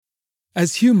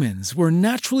As humans, we're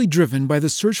naturally driven by the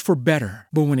search for better.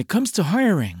 But when it comes to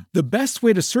hiring, the best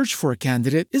way to search for a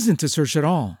candidate isn't to search at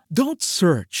all. Don't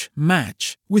search,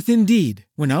 match with Indeed.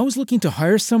 When I was looking to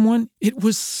hire someone, it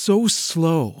was so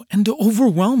slow and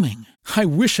overwhelming. I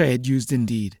wish I had used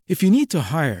Indeed. If you need to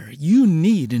hire, you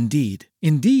need Indeed.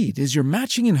 Indeed is your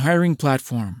matching and hiring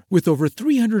platform with over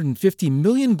 350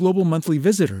 million global monthly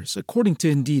visitors, according to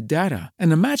Indeed data,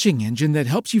 and a matching engine that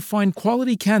helps you find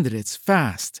quality candidates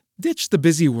fast. Ditch the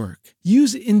busy work.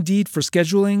 Use Indeed for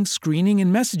scheduling, screening,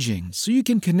 and messaging so you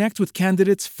can connect with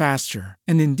candidates faster.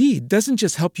 And Indeed doesn't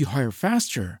just help you hire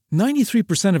faster.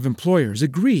 93% of employers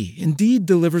agree Indeed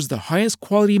delivers the highest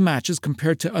quality matches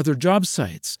compared to other job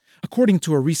sites, according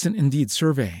to a recent Indeed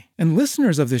survey. And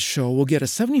listeners of this show will get a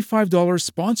 $75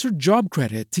 sponsored job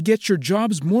credit to get your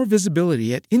jobs more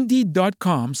visibility at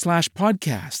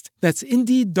Indeed.com/podcast. That's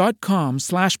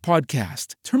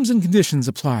Indeed.com/podcast. Terms and conditions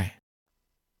apply.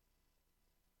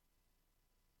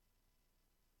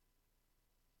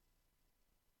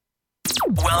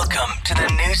 Welcome to the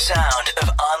new sound of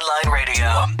online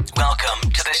radio.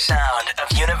 Welcome to the sound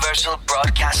of Universal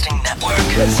Broadcasting Network.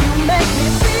 'Cause you make me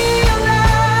feel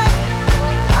like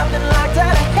I've been locked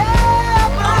out of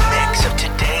heaven. A mix of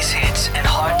today's hits and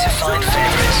hard-to-find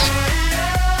favorites,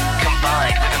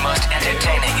 combined with the most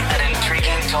entertaining and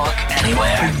intriguing talk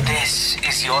anywhere. This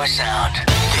is your sound.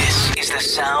 This is the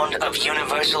sound of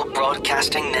Universal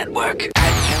Broadcasting Network at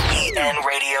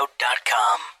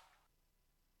UBNradio.com.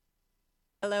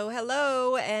 Hello,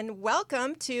 hello, and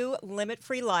welcome to Limit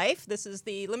Free Life. This is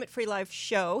the Limit Free Life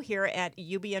show here at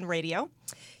UBN Radio.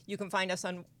 You can find us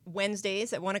on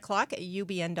Wednesdays at 1 o'clock at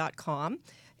UBN.com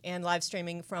and live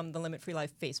streaming from the Limit Free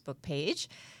Life Facebook page.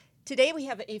 Today we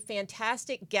have a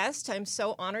fantastic guest. I'm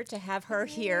so honored to have her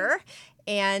here.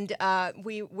 And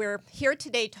we're here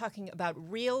today talking about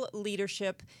real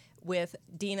leadership with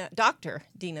Dr.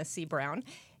 Dina C. Brown.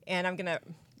 And I'm going to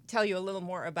tell you a little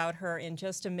more about her in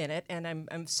just a minute, and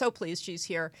I'm so pleased she's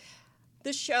here.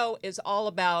 This show is all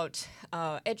about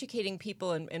educating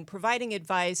people and providing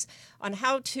advice on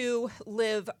how to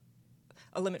live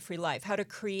a limit-free life, how to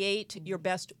create your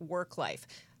best work life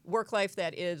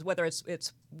that is, whether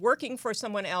it's working for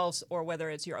someone else or whether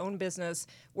it's your own business,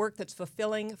 work that's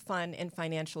fulfilling, fun, and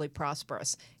financially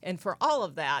prosperous. And for all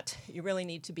of that, you really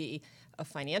need to be a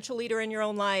financial leader in your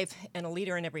own life and a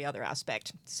leader in every other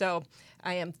aspect. So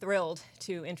I am thrilled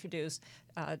to introduce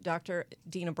Dr.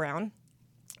 Dina Brown,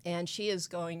 and she is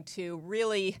going to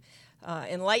really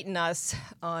enlighten us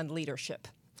on leadership.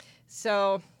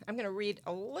 So I'm going to read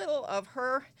a little of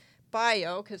her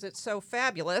bio because it's so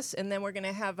fabulous, and then we're going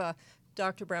to have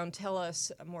Dr. Brown tell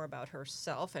us more about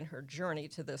herself and her journey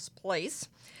to this place.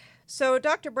 So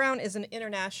Dr. Brown is an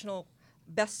international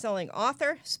best-selling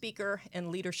author, speaker, and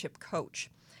leadership coach.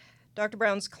 Dr.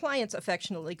 Brown's clients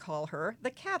affectionately call her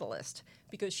the Catalyst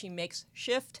because she makes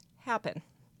shift happen.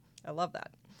 I love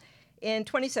that. In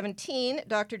 2017,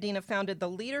 Dr. Dina founded the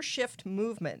Leadershift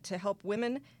movement to help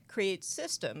women create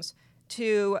systems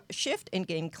to shift and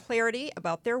gain clarity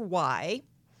about their why,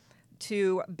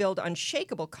 to build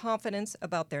unshakable confidence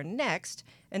about their next,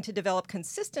 and to develop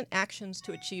consistent actions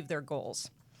to achieve their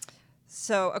goals.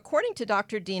 So according to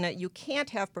Dr. Dina, you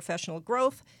can't have professional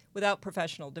growth without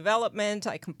professional development.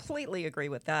 I completely agree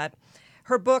with that.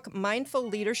 Her book, Mindful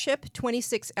Leadership,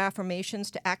 26 Affirmations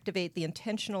to Activate the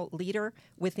Intentional Leader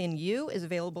Within You, is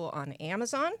available on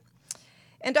Amazon.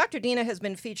 And Dr. Dina has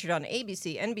been featured on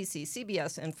ABC, NBC,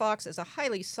 CBS, and Fox as a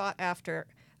highly sought-after,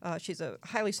 she's a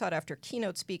highly sought-after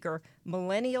keynote speaker,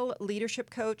 millennial leadership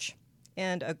coach,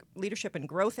 and a leadership and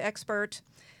growth expert.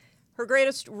 Her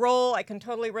greatest role, I can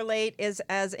totally relate, is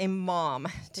as a mom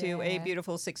to a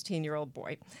beautiful 16-year-old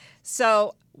boy.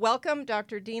 So welcome,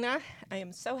 Dr. Dina. I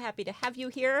am so happy to have you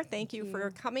here. Thank you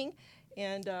for coming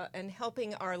and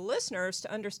helping our listeners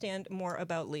to understand more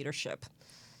about leadership.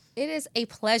 It is a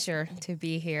pleasure to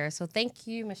be here. So thank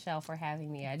you, Michelle, for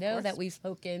having me. I know that we've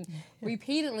spoken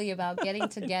repeatedly about getting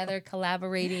together,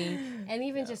 collaborating, and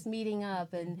even just meeting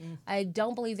up. And I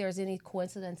don't believe there's any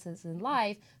coincidences in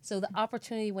life. So the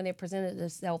opportunity when it presented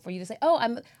itself for you to say,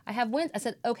 oh, I have wins. I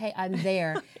said, okay, I'm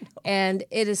there. And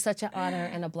it is such an honor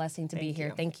and a blessing to be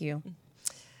here. Thank you.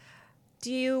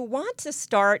 Do you want to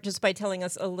start just by telling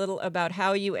us a little about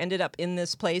how you ended up in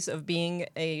this place of being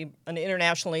an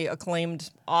internationally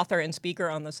acclaimed author and speaker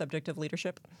on the subject of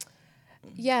leadership?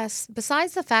 Yes.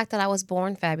 Besides the fact that I was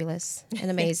born fabulous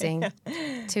and amazing,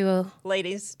 to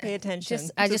ladies, pay attention.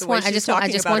 I just want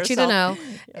you to know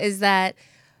is that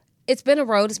it's been a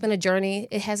road, it's been a journey.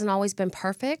 It hasn't always been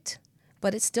perfect,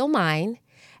 but it's still mine.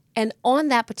 And on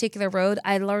that particular road,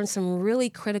 I learned some really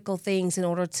critical things in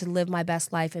order to live my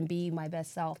best life and be my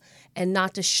best self, and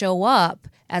not to show up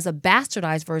as a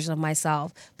bastardized version of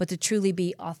myself, but to truly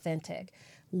be authentic.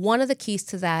 One of the keys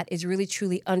to that is really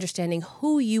truly understanding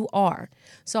who you are.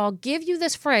 So I'll give you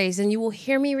this phrase and you will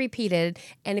hear me repeat it.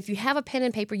 And if you have a pen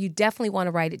and paper, you definitely want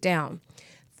to write it down.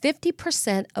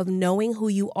 50% of knowing who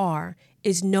you are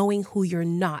is knowing who you're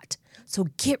not. So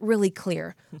get really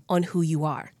clear on who you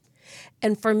are.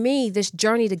 And for me, this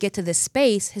journey to get to this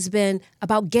space has been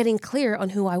about getting clear on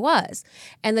who I was.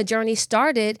 And the journey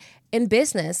started in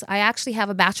business. I actually have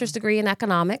a bachelor's degree in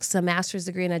economics, a master's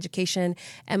degree in education,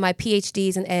 and my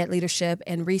PhDs in ed leadership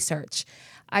and research.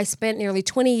 I spent nearly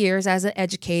 20 years as an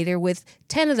educator, with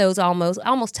 10 of those,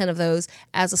 almost 10 of those,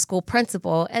 as a school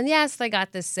principal. And yes, I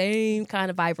got the same kind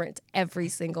of vibrant every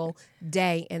single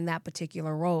day in that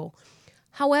particular role.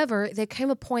 However, there came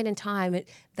a point in time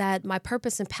that my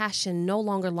purpose and passion no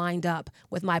longer lined up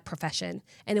with my profession,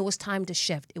 and it was time to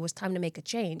shift. It was time to make a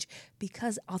change,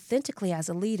 because authentically as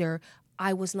a leader,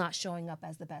 I was not showing up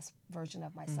as the best version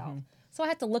of myself. So I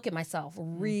had to look at myself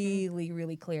really,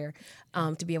 really clear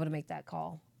to be able to make that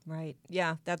call. Right.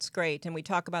 Yeah, that's great. And we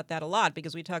talk about that a lot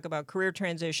because we talk about career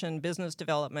transition, business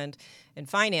development, and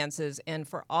finances. And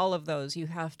for all of those, you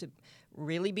have to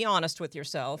really be honest with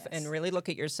yourself and really look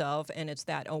at yourself. And it's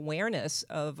that awareness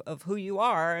of who you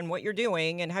are and what you're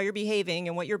doing and how you're behaving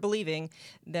and what you're believing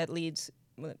that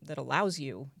allows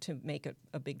you to make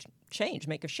a big change,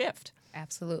 make a shift.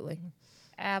 Absolutely.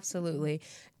 Absolutely.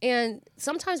 And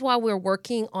sometimes while we're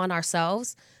working on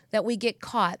ourselves, that we get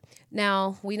caught.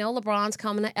 Now, we know LeBron's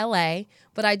coming to LA,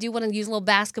 but I do want to use a little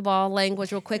basketball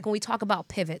language real quick when we talk about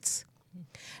pivots.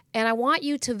 And I want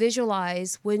you to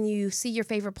visualize when you see your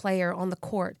favorite player on the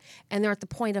court and they're at the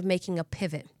point of making a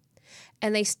pivot.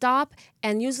 And they stop,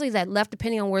 and usually that left,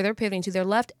 depending on where they're pivoting to, their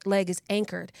left leg is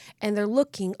anchored, and they're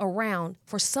looking around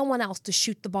for someone else to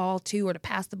shoot the ball to or to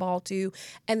pass the ball to,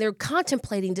 and they're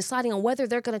contemplating, deciding on whether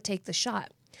they're going to take the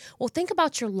shot. Well, think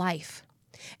about your life.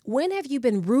 When have you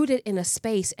been rooted in a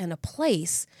space and a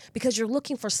place because you're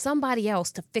looking for somebody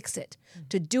else to fix it,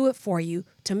 to do it for you,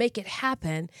 to make it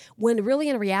happen, when really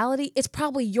in reality, it's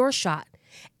probably your shot.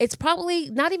 It's probably,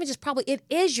 not even just probably, it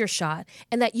is your shot,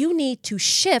 and that you need to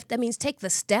shift. That means take the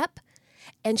step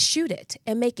and shoot it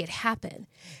and make it happen.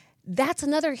 That's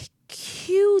another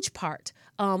huge part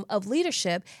of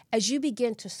leadership as you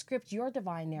begin to script your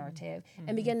divine narrative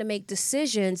and begin to make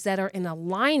decisions that are in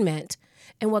alignment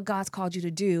in what God's called you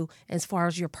to do as far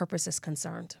as your purpose is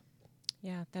concerned.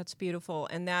 Yeah, that's beautiful.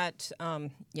 And that,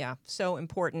 so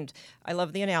important. I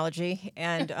love the analogy.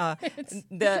 And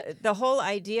the whole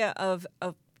idea of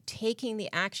taking the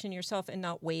action yourself and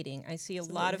not waiting. I see a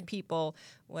lot of people,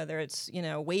 whether it's,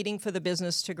 waiting for the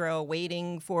business to grow,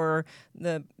 waiting for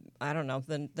the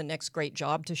next great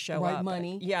job to show up.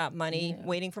 Money. Yeah, money,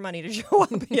 waiting for money to show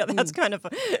up. Yeah, that's kind of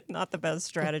not the best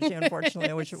strategy, unfortunately.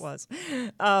 I wish it was.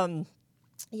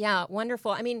 Yeah,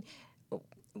 wonderful. I mean,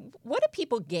 what do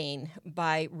people gain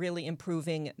by really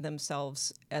improving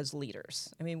themselves as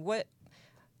leaders? I mean,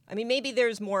 maybe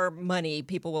there's more money,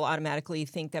 people will automatically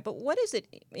think that, but what is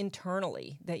it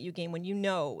internally that you gain when you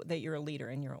know that you're a leader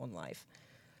in your own life?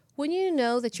 When you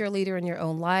know that you're a leader in your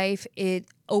own life, it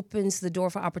opens the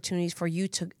door for opportunities for you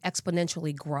to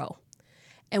exponentially grow.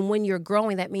 And when you're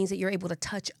growing, that means that you're able to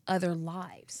touch other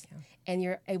lives and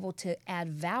you're able to add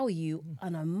value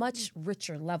on a much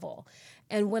richer level.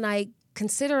 And when I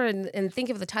consider and think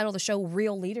of the title of the show,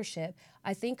 Real Leadership,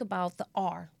 I think about the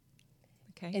R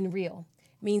in real.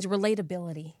 It means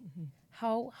relatability.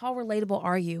 How relatable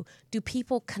are you? Do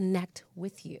people connect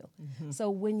with you? So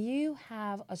when you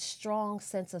have a strong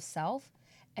sense of self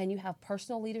and you have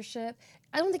personal leadership,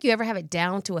 I don't think you ever have it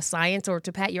down to a science or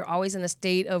to Pat. You're always in a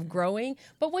state of growing.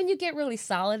 But when you get really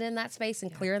solid in that space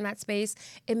and clear in that space,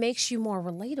 it makes you more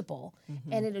relatable.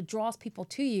 And it draws people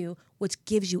to you, which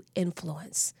gives you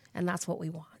influence. And that's what we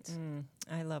want.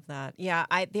 I love that. Yeah,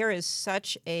 there is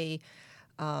such a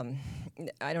kind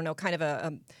of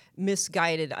a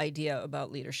misguided idea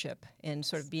about leadership and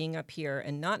sort of being up here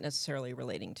and not necessarily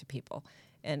relating to people.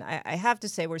 And I have to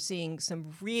say, we're seeing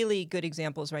some really good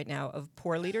examples right now of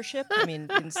poor leadership. I mean,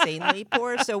 insanely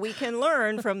poor. So we can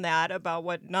learn from that about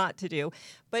what not to do.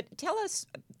 But tell us,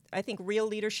 I think real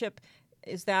leadership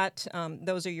is that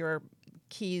those are your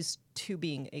keys to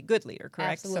being a good leader,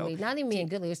 correct? Absolutely. Not even being a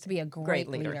good leader, it's to be a great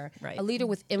leader. Right. A leader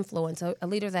with influence, a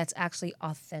leader that's actually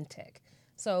authentic.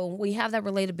 So we have that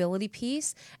relatability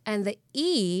piece. And the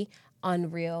E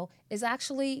on real is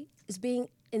being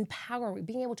empowering,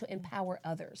 being able to empower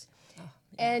others.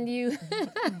 And you,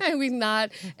 we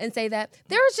nod and say that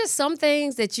there are just some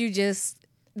things that you just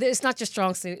It's not your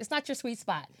strong suit. It's not your sweet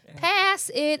spot.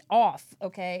 Pass it off,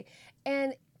 okay?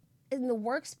 And in the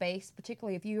workspace,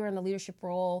 particularly if you're in a leadership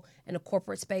role in a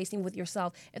corporate space and with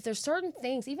yourself, if there's certain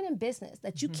things, even in business,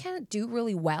 that you can't do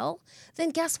really well, then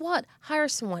guess what? Hire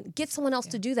someone. Get someone else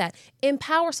to do that.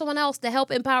 Empower someone else to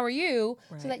help empower you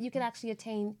so that you can actually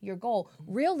attain your goal.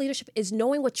 Real leadership is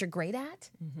knowing what you're great at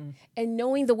and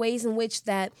knowing the ways in which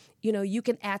that, you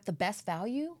can add the best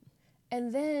value.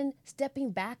 And then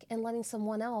stepping back and letting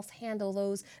someone else handle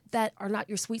those that are not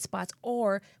your sweet spots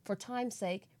or, for time's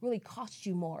sake, really cost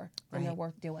you more than they're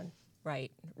worth doing.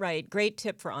 Right. Great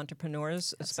tip for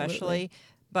entrepreneurs, especially.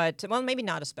 But, well, maybe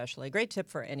not especially. Great tip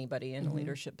for anybody in a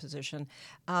leadership position.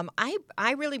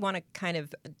 I really want to kind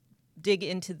of dig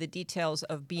into the details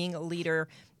of being a leader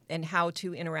and how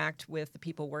to interact with the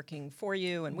people working for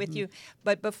you and with you.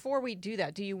 But before we do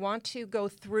that, do you want to go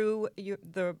through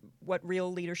what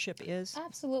real leadership is?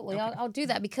 Absolutely. Okay. I'll do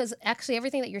that because actually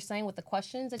everything that you're saying with the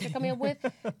questions that you're coming up with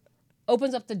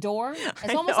opens up the door.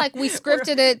 It's almost like we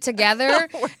scripted it together,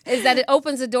 is that it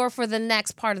opens the door for the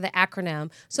next part of the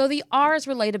acronym. So the R is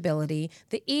relatability.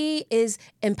 The E is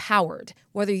empowered,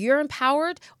 whether you're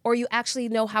empowered or you actually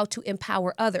know how to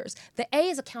empower others. The A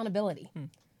is accountability.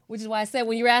 Which is why I said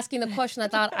when you were asking the question, I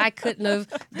thought I couldn't have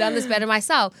done this better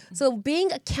myself. So being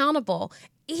accountable,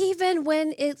 even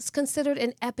when it's considered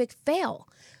an epic fail.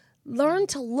 Learn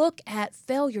to look at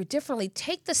failure differently.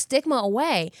 Take the stigma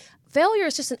away. Failure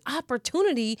is just an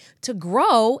opportunity to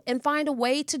grow and find a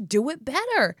way to do it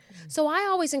better. So I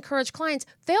always encourage clients,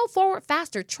 fail forward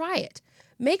faster, try it.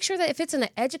 Make sure that if it's an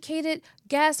educated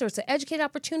guest or it's an educated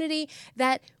opportunity,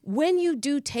 that when you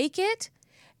do take it,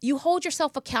 you hold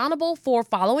yourself accountable for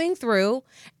following through.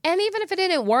 And even if it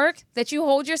didn't work, that you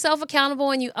hold yourself accountable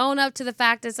and you own up to the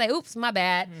fact and say, oops, my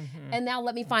bad. And now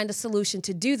let me find a solution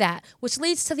to do that, which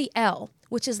leads to the L,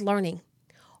 which is learning.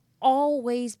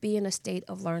 Always be in a state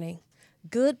of learning.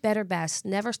 Good, better, best.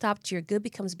 Never stop till your good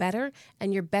becomes better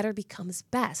and your better becomes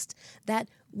best. That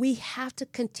we have to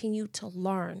continue to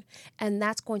learn, and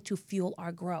that's going to fuel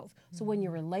our growth. So when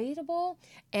you're relatable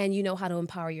and you know how to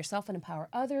empower yourself and empower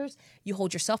others, you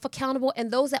hold yourself accountable,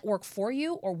 and those that work for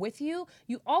you or with you,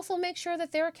 you also make sure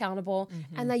that they're accountable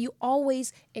and that you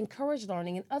always encourage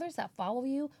learning. And others that follow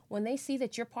you, when they see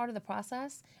that you're part of the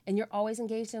process and you're always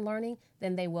engaged in learning,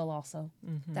 then they will also.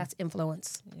 That's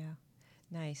influence. Yeah.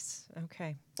 Nice.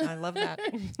 Okay. I love that.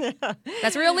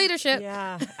 That's real leadership.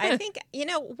 Yeah. I think,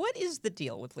 what is the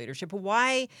deal with leadership?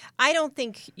 Why? I don't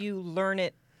think you learn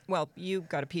it. Well, you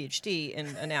got a PhD in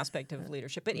an aspect of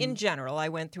leadership, but in general, I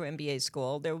went through MBA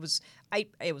school. It was a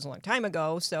long time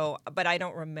ago, but I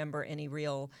don't remember any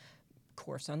real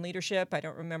course on leadership. I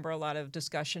don't remember a lot of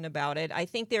discussion about it. I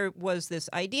think there was this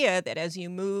idea that as you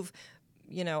move,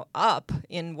 up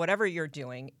in whatever you're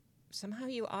doing, somehow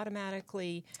you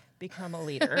automatically become a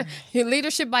leader.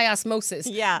 Leadership by osmosis.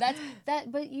 Yeah.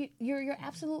 But you're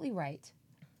absolutely right.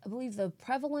 I believe the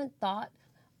prevalent thought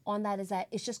on that is that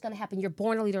it's just going to happen. You're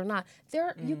born a leader or not.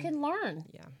 You can learn.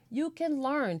 Yeah. You can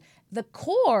learn. The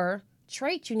core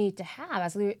trait you need to have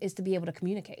as a leader is to be able to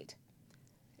communicate.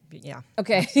 Yeah.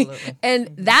 Okay. Absolutely.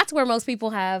 And that's where most people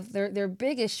have their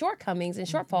biggest shortcomings and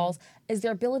shortfalls is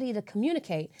their ability to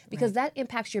communicate, because that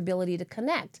impacts your ability to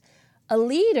connect. A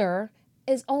leader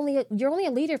is you're only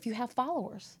a leader if you have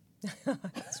followers.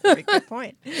 That's a pretty good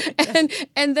point.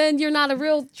 and then you're not a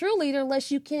real true leader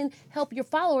unless you can help your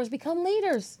followers become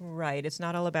leaders. Right. It's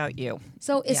not all about you.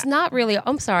 So it's not really.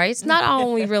 I'm sorry. It's not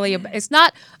only really. It's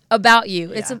not about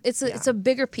you. Yeah. It's a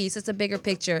bigger piece. It's a bigger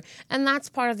picture, and that's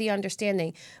part of the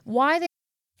understanding.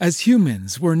 As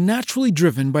humans, we're naturally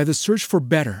driven by the search for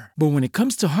better. But when it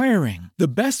comes to hiring, the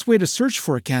best way to search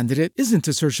for a candidate isn't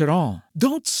to search at all.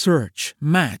 Don't search,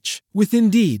 match with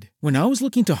Indeed. When I was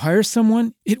looking to hire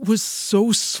someone, it was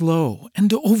so slow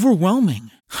and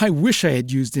overwhelming. I wish I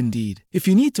had used Indeed. If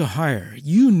you need to hire,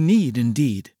 you need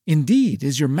Indeed. Indeed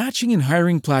is your matching and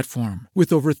hiring platform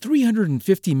with over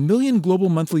 350 million global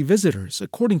monthly visitors,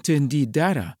 according to Indeed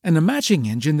data, and a matching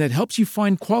engine that helps you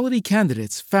find quality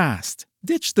candidates fast.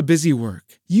 Ditch the busy work.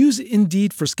 Use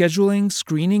Indeed for scheduling,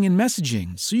 screening, and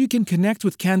messaging so you can connect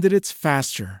with candidates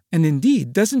faster. And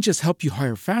Indeed doesn't just help you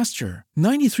hire faster.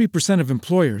 93% of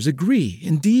employers agree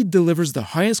Indeed delivers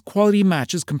the highest quality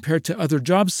matches compared to other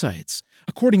job sites,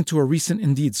 according to a recent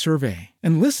Indeed survey.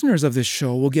 And listeners of this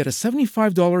show will get a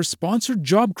 $75 sponsored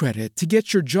job credit to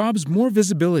get your jobs more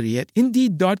visibility at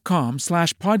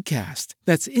Indeed.com/podcast.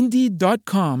 That's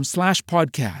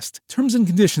Indeed.com/podcast. Terms and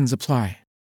conditions apply.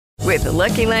 With the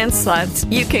Lucky Land Slots,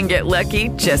 you can get lucky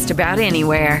just about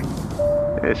anywhere.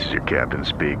 This is your captain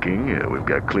speaking. We've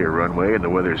got clear runway and the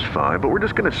weather's fine, but we're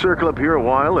just going to circle up here a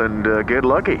while and get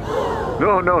lucky.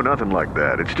 No, nothing like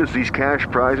that. It's just these cash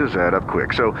prizes add up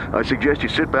quick. So I suggest you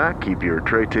sit back, keep your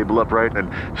tray table upright, and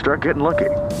start getting lucky.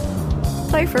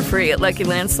 Play for free at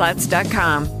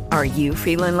LuckyLandSlots.com. Are you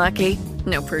feeling lucky?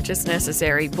 No purchase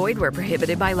necessary. Void where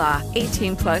prohibited by law.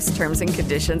 18 plus terms and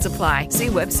conditions apply. See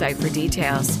website for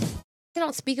details. They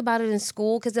don't speak about it in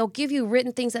school because they'll give you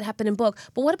written things that happen in book.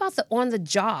 But what about the on the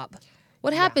job?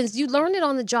 What happens? You learn it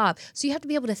on the job. So you have to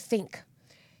be able to think.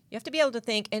 You have to be able to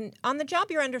think, and on the job,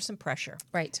 you're under some pressure.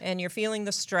 Right. And you're feeling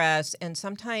the stress, and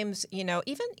sometimes, even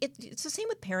it's the same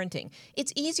with parenting.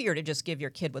 It's easier to just give your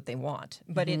kid what they want,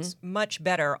 but it's much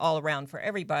better all around for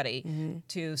everybody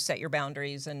to set your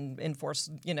boundaries and enforce,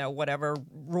 whatever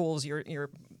rules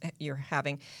you're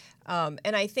having.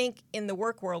 And I think in the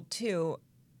work world, too,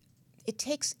 it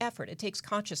takes effort. It takes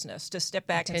consciousness to step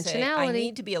back and say, I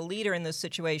need to be a leader in this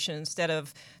situation instead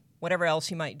of whatever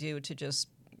else you might do to just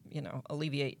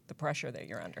alleviate the pressure that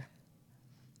you're under.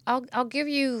 I'll give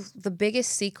you the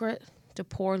biggest secret to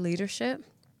poor leadership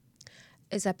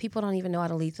is that people don't even know how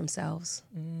to lead themselves.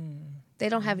 They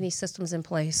don't have any systems in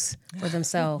place for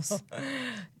themselves.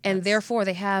 And therefore,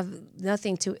 they have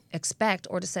nothing to expect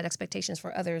or to set expectations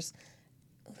for others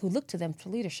who look to them for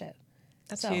leadership.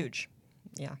 That's huge.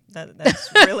 Yeah, that's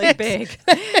really big.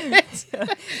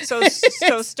 So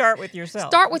start with yourself.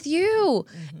 Start with you.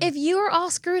 If you're all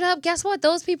screwed up, guess what?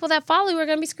 Those people that follow you are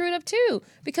going to be screwed up too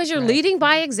because you're leading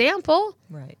by example.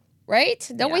 Right. Right?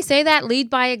 Don't we say that? Lead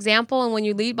by example. And when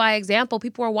you lead by example,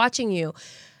 people are watching you.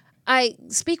 I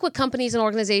speak with companies and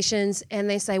organizations, and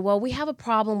they say, well, we have a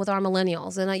problem with our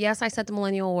millennials. And yes, I said the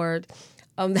millennial word.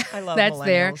 I love that's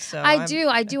there. So I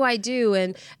do.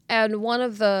 And one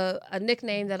of a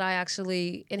nickname that I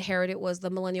actually inherited was the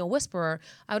millennial whisperer.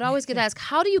 I would always get asked,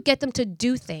 how do you get them to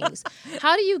do things?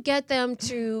 How do you get them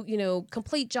to,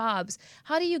 complete jobs?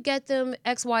 How do you get them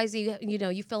X, Y, Z,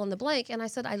 you fill in the blank? And I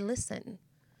said, I listen.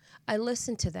 I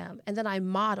listen to them, and then I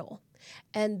model.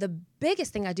 And the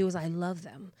biggest thing I do is I love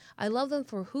them. I love them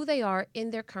for who they are in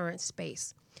their current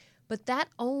space. But that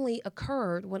only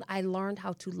occurred when I learned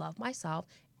how to love myself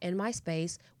in my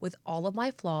space with all of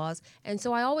my flaws. And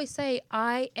so I always say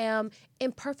I am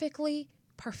imperfectly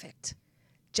perfect,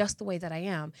 just the way that I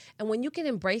am. And when you can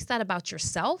embrace that about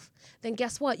yourself, then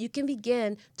guess what? You can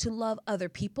begin to love other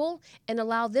people and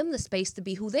allow them the space to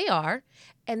be who they are.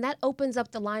 And that opens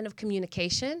up the line of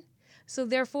communication. So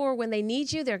therefore, when they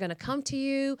need you, they're going to come to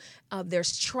you.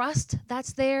 There's trust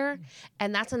that's there.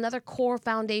 And that's another core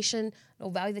foundation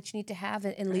value that you need to have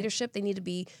in leadership. They need to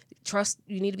be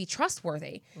you need to be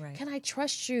trustworthy. Right. Can I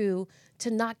trust you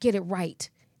to not get it right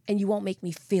and you won't make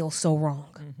me feel so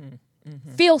wrong?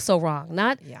 Feel so wrong,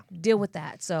 not deal with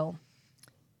that. So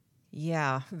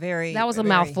yeah, that was a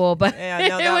mouthful, but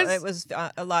it was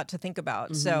a lot to think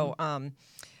about. So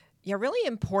really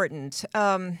important.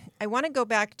 I want to go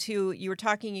back to, you were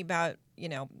talking about,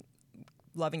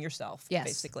 loving yourself,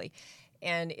 basically.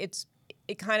 And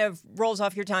it kind of rolls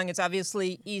off your tongue. It's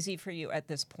obviously easy for you at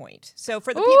this point. So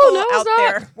for the people out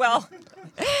there, well,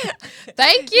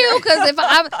 thank you. Because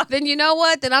then you know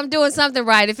what? Then I'm doing something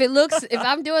right. If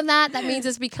I'm doing that, that means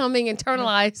it's becoming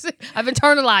internalized. I've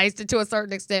internalized it to a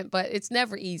certain extent, but it's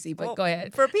never easy. But go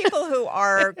ahead. For people who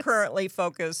are currently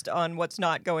focused on what's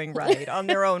not going right, on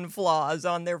their own flaws,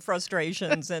 on their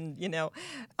frustrations, and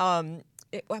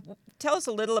tell us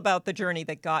a little about the journey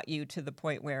that got you to the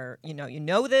point where you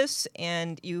know this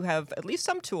and you have at least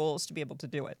some tools to be able to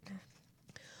do it.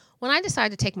 When I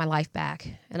decided to take my life back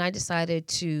and I decided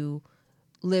to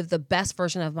live the best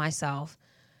version of myself,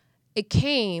 it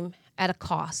came at a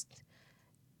cost.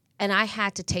 And I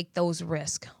had to take those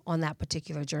risks on that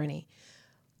particular journey.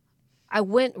 I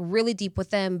went really deep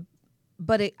with them,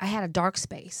 but I had a dark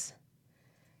space.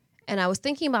 And I was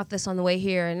thinking about this on the way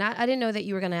here, and I didn't know that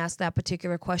you were going to ask that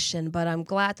particular question, but I'm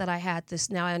glad that I had this.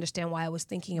 Now I understand why I was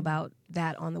thinking about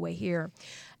that on the way here.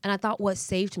 And I thought, what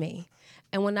saved me?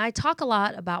 And when I talk a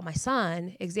lot about my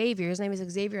son, Xavier, his name is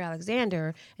Xavier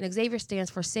Alexander, and Xavier stands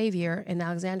for Savior, and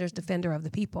Alexander's Defender of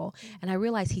the People. And I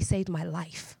realized he saved my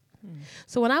life.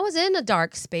 So when I was in a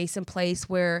dark space and place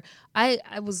where I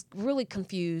was really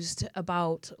confused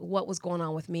about what was going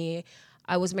on with me,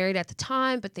 I was married at the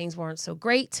time, but things weren't so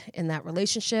great in that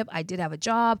relationship. I did have a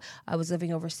job. I was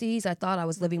living overseas. I thought I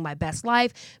was living my best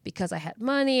life because I had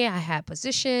money, I had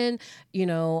position,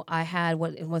 I had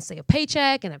let's say a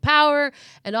paycheck and a power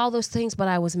and all those things, but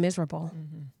I was miserable.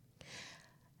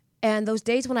 And those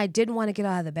days when I didn't want to get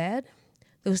out of the bed,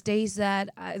 those days that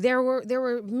there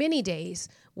were many days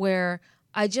where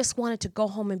I just wanted to go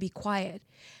home and be quiet.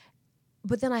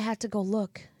 But then I had to go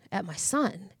look at my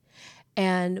son.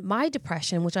 And my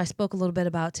depression, which I spoke a little bit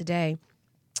about today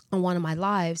on one of my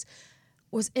lives,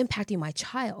 was impacting my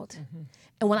child.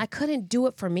 And when I couldn't do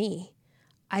it for me,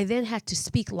 I then had to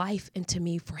speak life into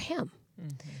me for him.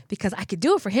 Because I could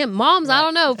do it for him. Moms, I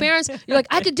don't know, parents, you're like,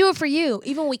 I could do it for you,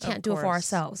 even when we can't do it for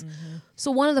ourselves. So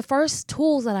one of the first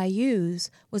tools that I used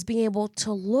was being able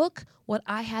to look what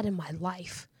I had in my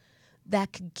life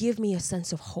that could give me a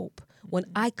sense of hope when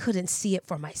I couldn't see it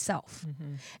for myself.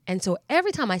 And so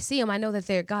every time I see him, I know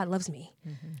that God loves me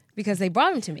because they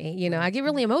brought him to me. You know, I get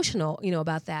really emotional,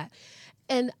 about that.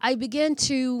 And I began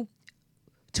to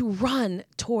run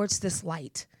towards this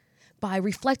light by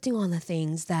reflecting on the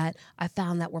things that I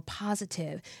found that were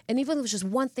positive. And even if it was just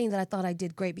one thing that I thought I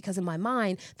did great, because in my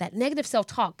mind, that negative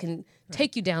self-talk can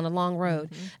take you down a long road.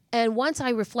 And once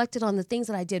I reflected on the things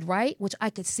that I did right, which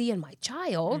I could see in my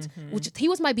child, which he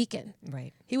was my beacon.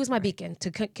 He was my beacon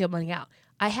to keep coming out.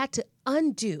 I had to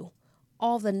undo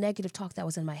all the negative talk that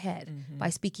was in my head by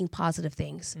speaking positive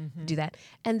things, do that.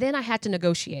 And then I had to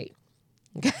negotiate.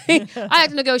 Okay? I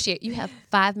had to negotiate. You have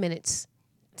 5 minutes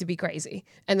to be crazy,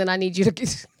 and then I need you to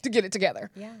get it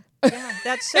together. Yeah,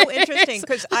 that's so interesting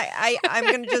because I'm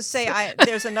going to just say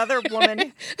there's another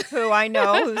woman who I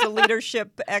know who's a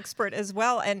leadership expert as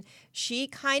well, and she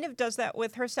kind of does that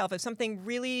with herself. If something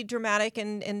really dramatic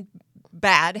and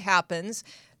bad happens,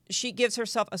 she gives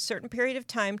herself a certain period of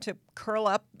time to curl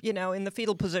up, in the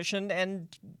fetal position and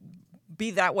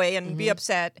be that way and be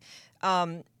upset.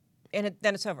 And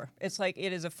then it's over. It's like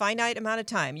it is a finite amount of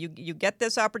time. You get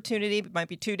this opportunity. It might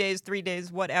be 2 days, 3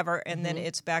 days, whatever, and then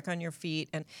it's back on your feet.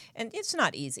 And it's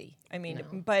not easy. I mean,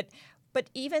 but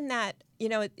even that,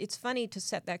 it's funny to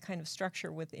set that kind of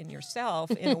structure within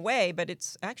yourself in a way, but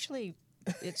it's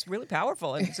really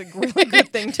powerful, and it's a really good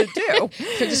thing to do.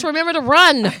 So just remember to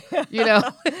run.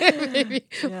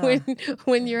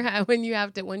 When you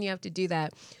have to do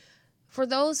that. For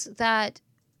those that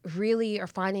really are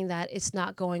finding that it's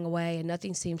not going away and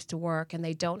nothing seems to work and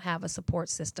they don't have a support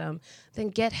system, then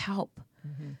get help.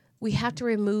 We have to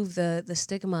remove the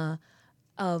stigma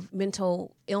of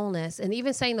mental illness, and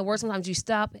even saying the word, sometimes you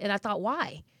stop, and I thought,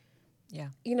 why? Yeah.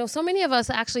 So many of us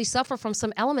actually suffer from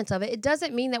some elements of it. It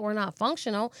doesn't mean that we're not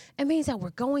functional. It means that we're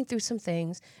going through some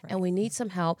things and we need some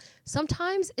help.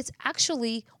 Sometimes it's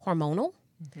actually hormonal.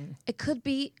 It could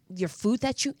be your food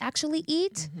that you actually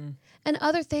eat. And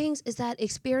other things is that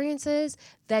experiences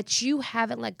that you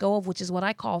haven't let go of, which is what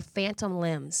I call phantom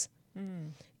limbs.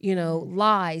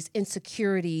 Lies,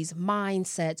 insecurities,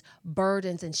 mindsets,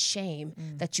 burdens, and shame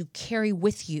that you carry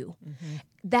with you.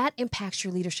 That impacts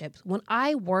your leadership. When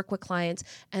I work with clients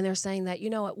and they're saying that,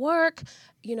 at work,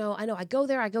 I know I go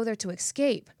there to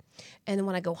escape. And then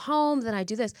when I go home, then I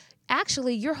do this.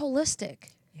 Actually, you're holistic.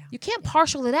 You can't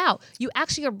partial it out. You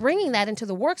actually are bringing that into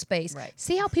the workspace.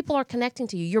 See how people are connecting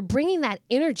to you. You're bringing that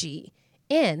energy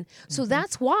in. So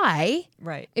that's why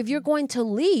if you're going to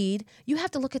lead, you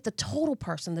have to look at the total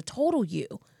person, the total you,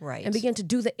 and begin to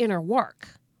do the inner work.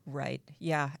 Right.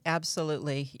 Yeah,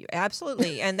 absolutely.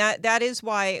 Absolutely. And that is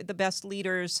why the best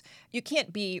leaders, you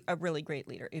can't be a really great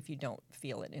leader if you don't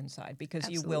feel it inside, because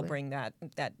you will bring that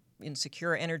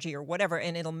insecure energy or whatever,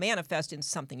 and it'll manifest in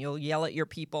something. You'll yell at your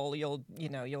people. You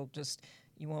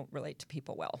won't relate to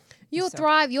people well. You'll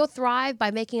thrive by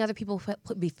making other people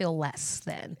feel less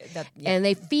than. And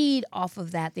they feed off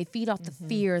of that. They feed off the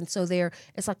fear. And so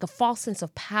it's like a false sense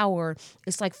of power.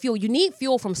 It's like fuel. You need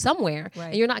fuel from somewhere.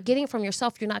 And you're not getting it from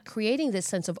yourself. You're not creating this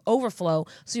sense of overflow.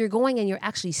 So you're going and you're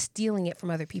actually stealing it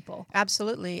from other people.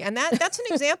 Absolutely. And that's an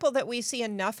example that we see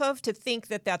enough of to think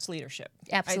that that's leadership.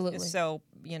 Absolutely.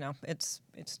 It's.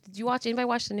 Did anybody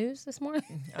watch the news this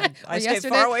morning? I stay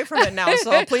far away from it now,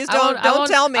 so please don't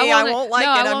tell me. I won't like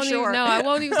it, I'm sure. I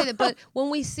won't even say that. But when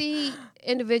we see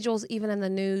individuals, even in the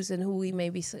news, and who we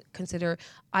maybe consider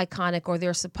iconic, or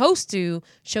they're supposed to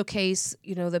showcase,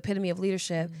 the epitome of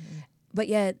leadership, but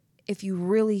yet if you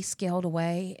really scaled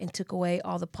away and took away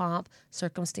all the pomp,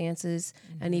 circumstances,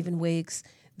 and even wigs,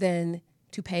 then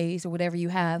toupees or whatever you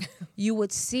have, you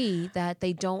would see that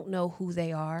they don't know who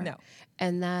they are. No.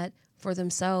 And that for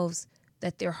themselves,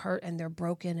 that they're hurt and they're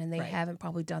broken and they haven't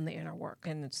probably done the inner work.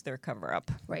 And it's their cover up.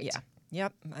 Right. Yeah.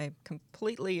 Yep. I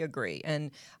completely agree.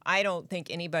 And I don't think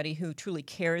anybody who truly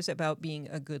cares about being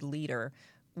a good leader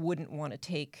wouldn't want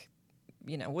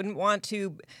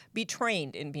to be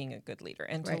trained in being a good leader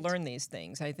and to learn these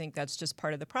things. I think that's just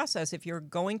part of the process. If you're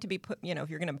going to be if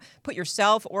you're going to put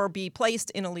yourself or be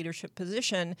placed in a leadership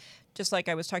position, just like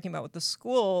I was talking about with the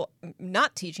school,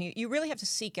 not teaching you, you really have to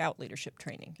seek out leadership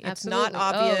training. It's not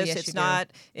obvious. It's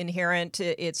not inherent.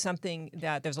 It's something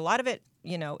that there's a lot of it,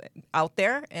 out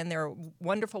there, and there are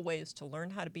wonderful ways to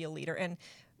learn how to be a leader. And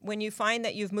when you find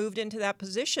that you've moved into that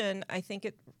position, I think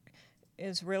it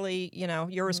is really,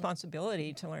 your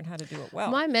responsibility to learn how to do it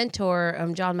well. My mentor,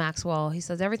 John Maxwell, he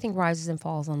says everything rises and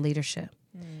falls on leadership.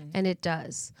 And it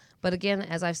does. But again,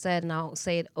 as I've said, and I'll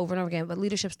say it over and over again, but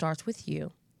leadership starts with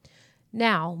you.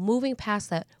 Now, moving past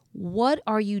that, what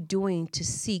are you doing to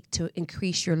seek to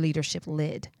increase your leadership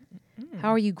lid? How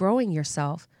are you growing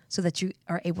yourself so that you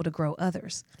are able to grow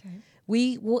others? Okay.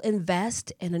 We will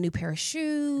invest in a new pair of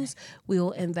shoes. We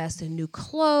will invest in new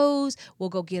clothes. We'll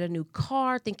go get a new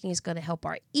car thinking it's going to help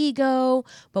our ego,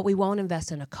 but we won't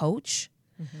invest in a coach.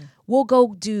 We'll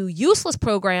go do useless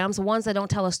programs, ones that don't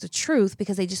tell us the truth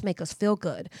because they just make us feel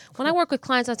good. When I work with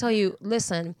clients, I tell you,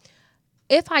 listen,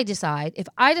 if I decide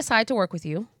to work with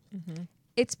you,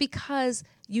 it's because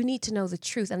you need to know the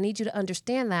truth. I need you to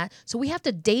understand that. So we have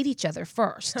to date each other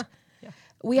first.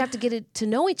 We have to get to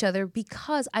know each other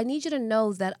because I need you to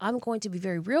know that I'm going to be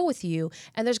very real with you.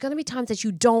 And there's going to be times that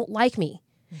you don't like me.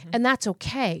 And that's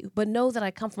okay. But know that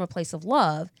I come from a place of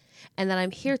love and that I'm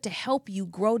here to help you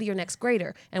grow to your next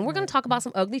grader. And we're going to talk about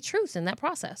some ugly truths in that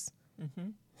process.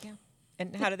 Yeah.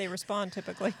 And how do they respond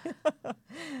typically?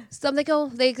 Some they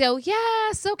go,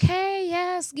 yes, okay,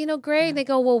 yes, great. Yeah. They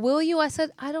go, well, will you? I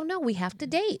said, I don't know. We have to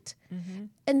date.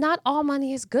 And not all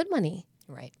money is good money.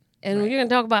 Right. And we're going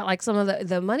to talk about like some of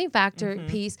the money factor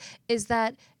piece is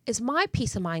that is my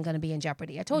peace of mind going to be in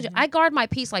jeopardy? I told you, I guard my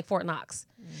peace like Fort Knox.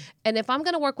 And if I'm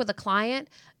going to work with a client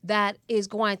that is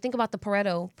going, think about the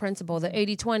Pareto principle, the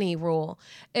 80-20 rule.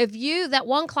 If that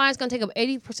one client's going to take up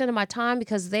 80% of my time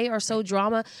because they are so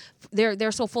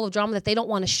they're so full of drama that they don't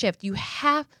want to shift. You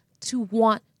have to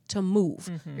want to move.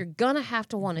 You're going to have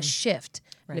to want to shift.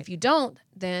 Right. And if you don't,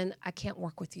 then I can't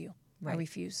work with you. Right. I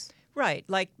refuse. Right.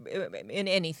 Like in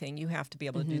anything, you have to be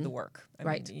able to do the work. I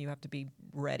mean, you have to be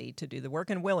ready to do the work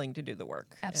and willing to do the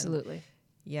work. Absolutely. And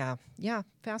yeah.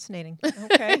 Fascinating.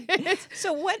 Okay.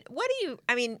 So what do you,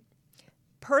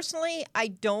 personally, I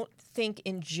don't think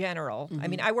in general,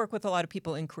 I work with a lot of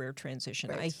people in career transition.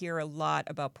 Right. I hear a lot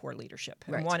about poor leadership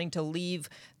and wanting to leave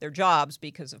their jobs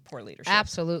because of poor leadership.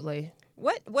 Absolutely.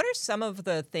 What are some of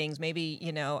the things, maybe,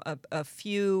 a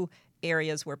few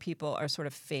areas where people are sort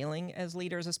of failing as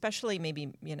leaders, especially maybe,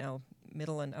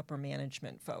 middle and upper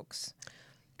management folks?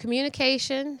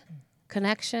 Communication,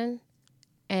 connection,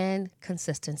 and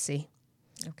consistency.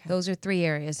 Okay. Those are 3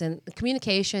 areas. And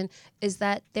communication is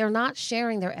that they're not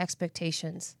sharing their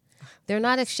expectations. They're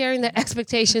not sharing the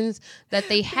expectations that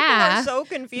they have. People are so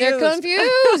confused. They're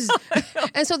confused.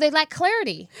 And so they lack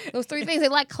clarity. Those 3 things, they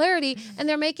lack clarity, and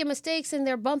they're making mistakes, and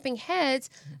they're bumping heads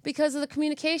because of the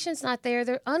communication's not there.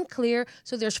 They're unclear,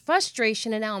 so there's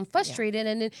frustration, and now I'm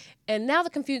frustrated, and now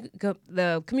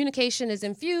the communication is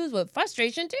infused with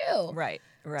frustration too. Right.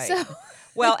 So.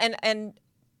 Well, and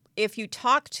if you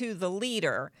talk to the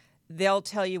leader, they'll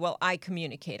tell you, well, I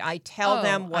communicate. I tell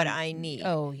them what I need.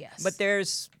 Oh, yes. But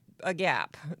there's a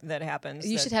gap that happens.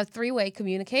 You should have 3-way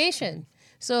communication.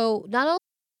 So not only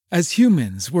As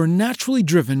humans, we're naturally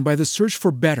driven by the search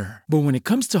for better. But when it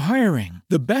comes to hiring,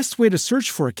 the best way to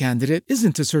search for a candidate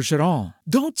isn't to search at all.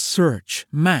 Don't search,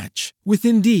 match with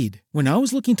Indeed. When I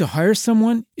was looking to hire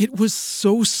someone, it was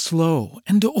so slow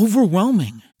and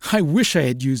overwhelming. I wish I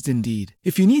had used Indeed.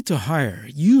 If you need to hire,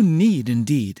 you need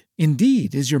Indeed.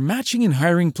 Indeed is your matching and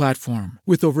hiring platform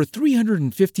with over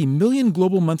 350 million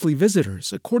global monthly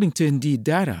visitors, according to Indeed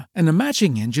data, and a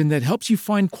matching engine that helps you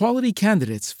find quality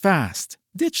candidates fast.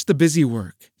 Ditch the busy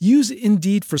work. Use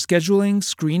Indeed for scheduling,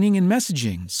 screening, and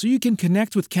messaging so you can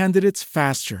connect with candidates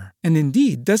faster. And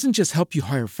Indeed doesn't just help you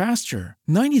hire faster.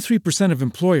 93% of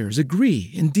employers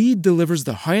agree Indeed delivers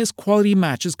the highest quality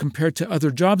matches compared to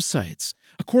other job sites,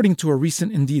 according to a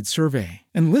recent Indeed survey.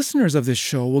 And listeners of this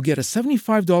show will get a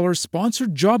 $75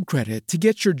 sponsored job credit to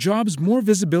get your jobs more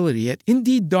visibility at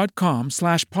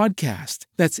Indeed.com/podcast.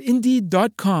 That's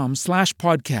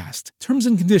Indeed.com/podcast. Terms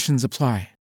and conditions apply.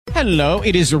 Hello,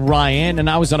 it is Ryan, and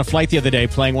I was on a flight the other day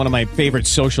playing one of my favorite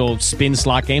social spin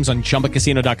slot games on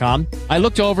ChumbaCasino.com. I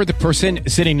looked over at the person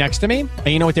sitting next to me, and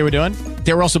you know what they were doing?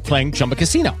 They were also playing Chumba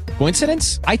Casino.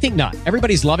 Coincidence? I think not.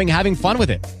 Everybody's loving having fun with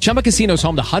it. Chumba Casino is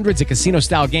home to hundreds of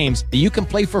casino-style games that you can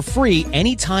play for free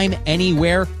anytime,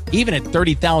 anywhere, even at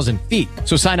 30,000 feet.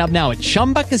 So sign up now at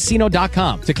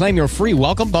ChumbaCasino.com to claim your free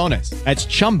welcome bonus. That's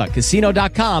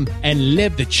ChumbaCasino.com and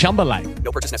live the Chumba life.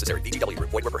 No purchase necessary. VGW.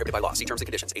 Void where prohibited by law. See terms and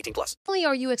conditions. 18+. not only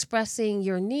are you expressing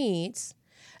your needs,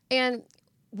 and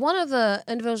one of the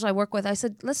individuals I work with, I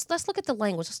said, let's look at the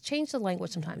language. Let's change the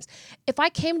language sometimes. If I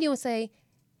came to you and say,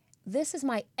 this is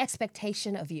my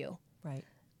expectation of you. Right.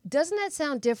 Doesn't that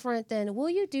sound different than, will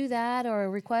you do that or a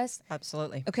request?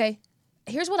 Absolutely. Okay.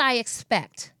 here's what I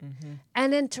expect.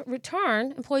 And then to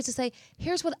return, employees to say,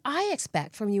 here's what I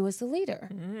expect from you as the leader.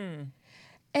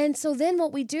 And so then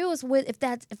what we do is if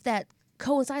that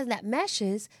coincides and that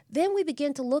meshes, then we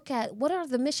begin to look at what are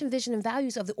the mission, vision, and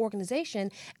values of the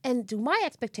organization, and do my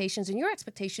expectations and your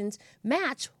expectations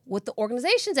match what the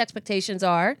organization's expectations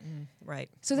are? Right.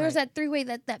 So there's that three-way,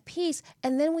 that piece,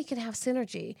 and then we can have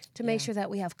synergy to make sure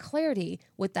that we have clarity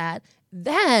with that.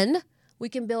 Then we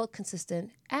can build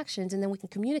consistent actions, and then we can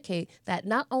communicate that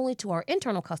not only to our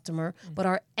internal customer, but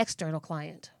our external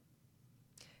client.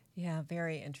 Yeah,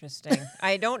 very interesting.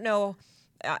 I don't know.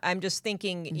 I'm just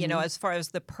thinking, you know, as far as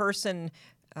the person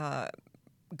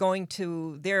going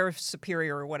to their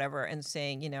superior or whatever and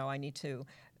saying, you know,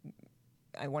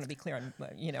 I want to be clear on,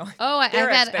 you know, their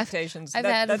expectations.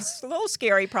 That's a little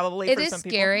scary probably for some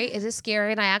people. It is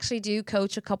scary. And I actually do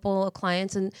coach a couple of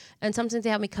clients, and sometimes they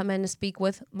have me come in and speak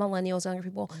with millennials, younger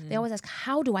people. They always ask,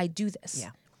 how do I do this?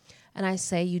 Yeah. And I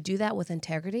say, you do that with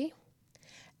integrity,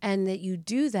 and that you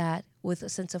do that with a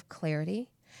sense of clarity.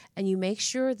 And you make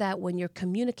sure that when you're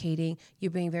communicating,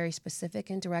 you're being very specific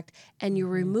and direct, and you're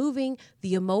removing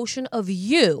the emotion of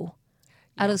you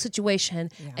out of the situation,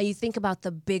 and you think about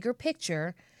the bigger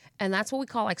picture, and that's what we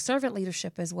call like servant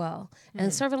leadership as well.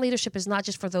 And servant leadership is not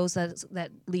just for those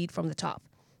that lead from the top.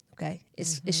 Okay,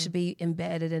 it should be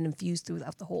embedded and infused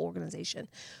throughout the whole organization.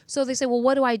 So they say, well,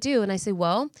 what do I do? And I say,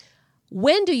 well,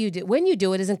 when you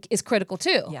do it is critical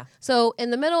too. Yeah. So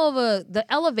in the middle of the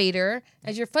elevator,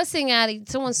 as you're fussing at it,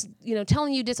 someone's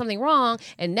telling you did something wrong,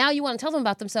 and now you want to tell them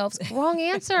about themselves. Wrong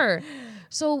answer.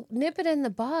 So nip it in the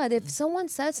bud. If someone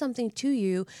says something to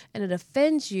you and it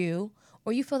offends you,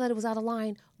 or you feel that it was out of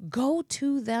line, go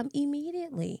to them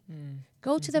immediately.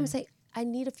 Go to them and say, I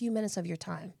need a few minutes of your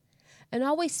time. And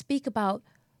always speak about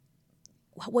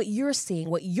what you're seeing,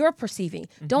 what you're perceiving.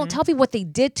 Don't tell people what they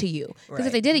did to you. Because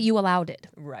if they did it, you allowed it.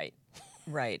 Right.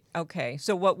 Right. Okay.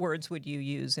 So what words would you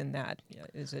use in that?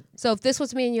 Is it? So if this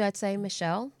was me and you, I'd say,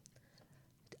 Michelle,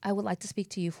 I would like to speak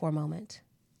to you for a moment.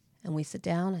 And we sit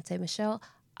down. I'd say, Michelle,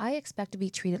 I expect to be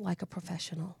treated like a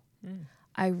professional.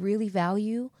 I really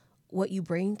value what you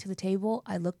bring to the table.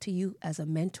 I look to you as a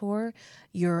mentor,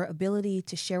 your ability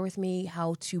to share with me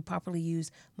how to properly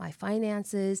use my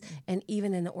finances, and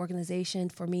even in an organization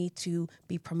for me to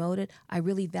be promoted. I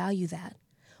really value that.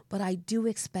 But I do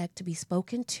expect to be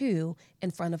spoken to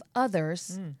in front of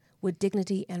others with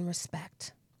dignity and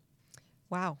respect.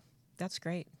 Wow. That's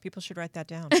great. People should write that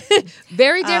down.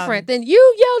 Very different than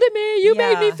you yelled at me. You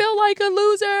made me feel like a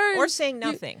loser. Or saying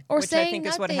nothing. Or which saying I think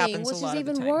nothing, is what happens which a lot is of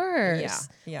the even time. worse.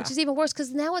 Yeah. Which is even worse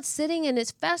because now it's sitting and it's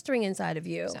festering inside of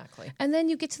you. Exactly. And then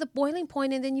you get to the boiling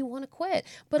point and then you want to quit.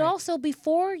 But also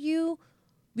before you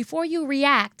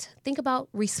react, think about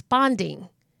responding.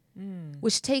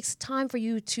 Which takes time for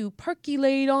you to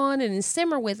percolate on and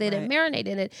simmer with it and marinate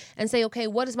in it and say, okay,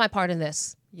 what is my part in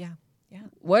this? Yeah. Yeah.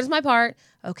 What is my part?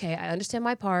 Okay, I understand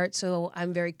my part. So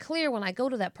I'm very clear when I go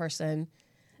to that person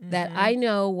that I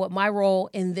know what my role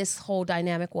in this whole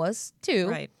dynamic was too.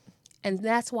 Right. And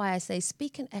that's why I say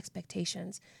speak in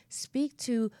expectations. Speak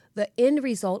to the end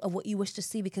result of what you wish to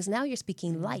see, because now you're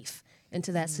speaking life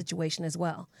into that situation as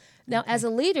well. Now, as a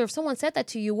leader, if someone said that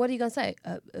to you, what are you going to say?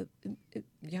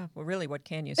 Yeah, well, really, what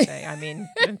can you say? I mean,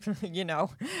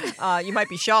 you might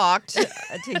be shocked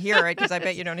to hear it, because I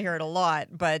bet you don't hear it a lot.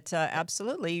 But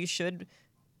absolutely, you should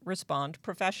respond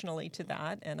professionally to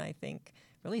that. And I think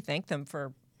really thank them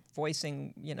for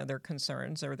voicing, their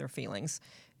concerns or their feelings.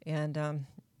 And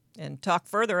talk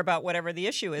further about whatever the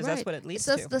issue is. Right. That's what it leads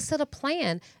to. to. Let's set a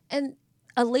plan. And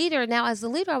a leader, now as a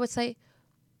leader, I would say,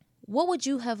 what would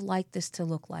you have liked this to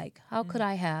look like? How could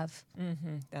I have?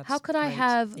 How could I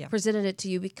have presented it to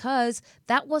you? Because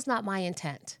that was not my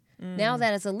intent. Now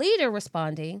that as a leader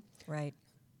responding, right.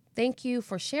 Thank you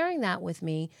for sharing that with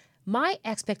me. My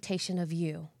expectation of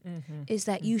you is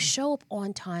that you show up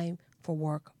on time for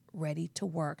work, ready to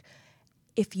work.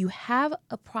 If you have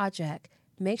a project,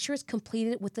 make sure it's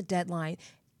completed with the deadline.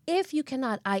 If you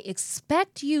cannot, I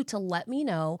expect you to let me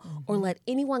know or let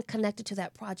anyone connected to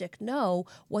that project know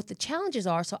what the challenges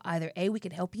are, so either A, we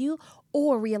can help you,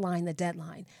 or realign the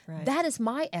deadline. Right. That is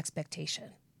my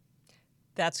expectation.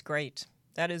 That's great.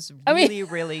 That is really,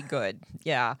 really good.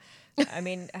 Yeah. I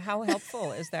mean, how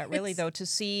helpful is that really, though, to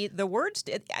see the words?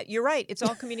 You're right. It's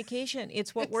all communication.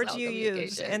 It's what words you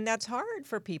use. And that's hard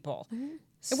for people.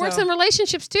 It works in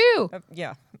relationships, too.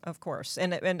 Yeah, of course.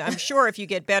 And I'm sure if you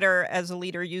get better as a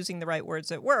leader using the right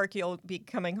words at work, you'll be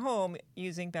coming home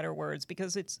using better words,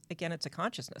 because it's a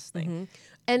consciousness thing.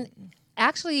 And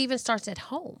actually even starts at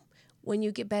home. When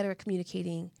you get better at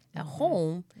communicating at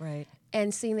home right,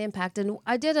 and seeing the impact. And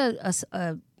I did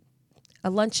a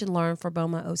lunch and learn for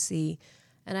BOMA OC.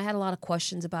 And I had a lot of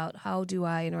questions about how do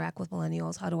I interact with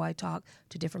millennials? How do I talk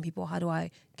to different people? How do I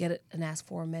get and ask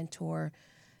for a mentor?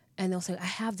 And they'll say, I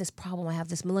have this problem. I have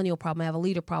this millennial problem. I have a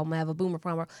leader problem. I have a boomer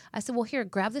problem. I said, well, here,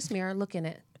 grab this mirror, look in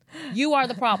it. You are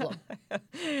the problem.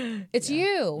 It's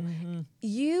you.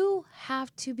 You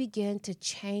have to begin to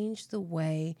change the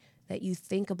way that you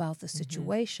think about the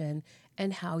situation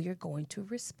and how you're going to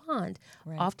respond.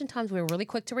 Right. Oftentimes, we're really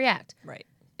quick to react. Right.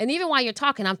 And even while you're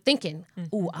talking, I'm thinking,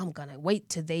 ooh, I'm going to wait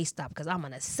till they stop because I'm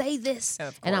going to say this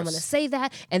and I'm going to say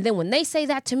that. And then when they say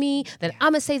that to me, then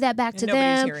I'm going to say that back to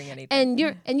nobody's them. hearing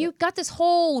anything. And you've got this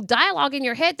whole dialogue in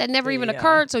your head that never even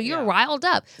occurred, so you're riled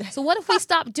up. So what if we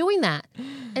stop doing that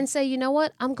and say, you know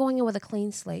what? I'm going in with a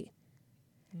clean slate.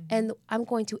 And I'm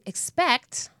going to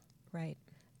expect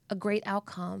a great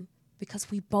outcome because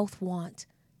we both want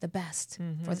the best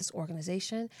for this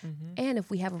organization. And if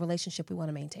we have a relationship, we want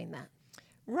to maintain that.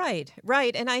 Right,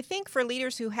 right. And I think for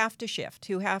leaders who have to shift,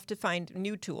 who have to find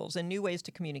new tools and new ways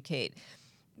to communicate,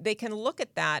 they can look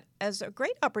at that as a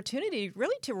great opportunity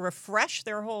really to refresh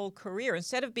their whole career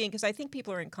instead of being, because I think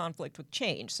people are in conflict with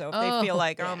change. So if they feel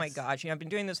like, oh my gosh, I've been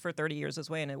doing this for 30 years this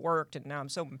way and it worked and now I'm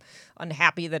so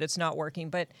unhappy that it's not working.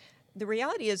 But the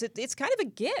reality is it's kind of a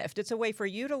gift. It's a way for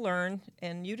you to learn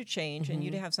and you to change and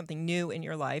you to have something new in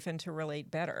your life and to relate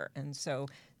better. And so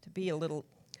to be a little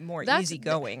more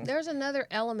easygoing. There's another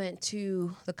element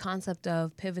to the concept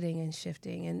of pivoting and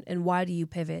shifting, and why do you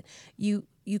pivot? You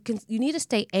need to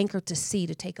stay anchored to see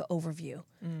to take an overview.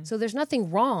 So there's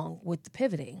nothing wrong with the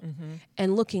pivoting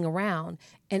and looking around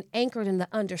and anchored in the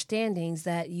understandings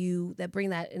that bring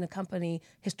that in a company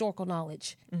historical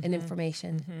knowledge and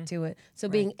information to it. So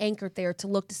being anchored there to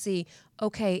look to see,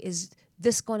 okay, is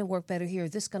this going to work better here?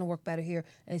 Is this going to work better here?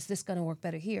 And is this going to work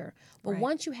better here? But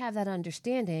once you have that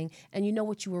understanding and you know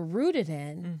what you were rooted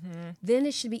in, then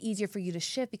it should be easier for you to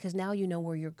shift because now you know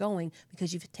where you're going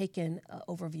because you've taken an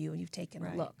overview and you've taken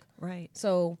a look. Right.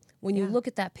 So when you look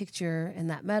at that picture and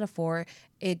that metaphor,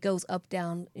 it goes up,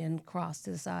 down, and cross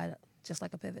to the side, just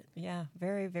like a pivot. Yeah,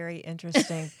 very, very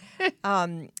interesting.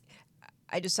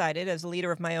 I decided as a leader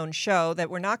of my own show that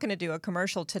we're not going to do a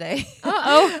commercial today.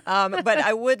 But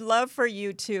I would love for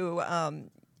you to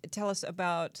tell us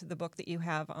about the book that you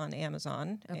have on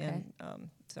Amazon. Okay. And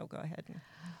so go ahead.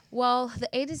 Well, the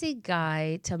A to Z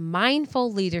Guide to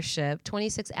Mindful Leadership,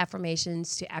 26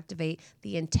 Affirmations to Activate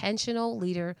the Intentional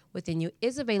Leader Within You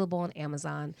is available on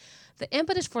Amazon. The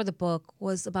impetus for the book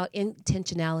was about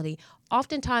intentionality.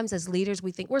 Oftentimes as leaders,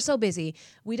 we think we're so busy,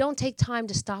 we don't take time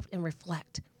to stop and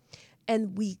reflect.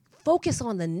 And we focus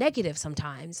on the negative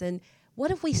sometimes. And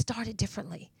what if we started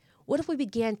differently? What if we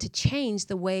began to change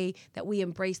the way that we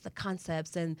embrace the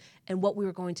concepts and what we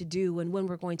were going to do and when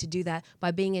we're going to do that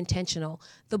by being intentional?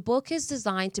 The book is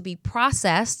designed to be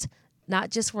processed, not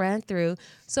just ran through.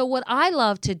 So what I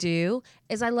love to do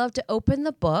is I love to open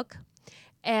the book,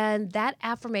 and that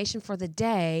affirmation for the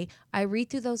day, I read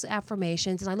through those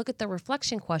affirmations and I look at the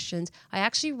reflection questions. I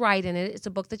actually write in it. It's a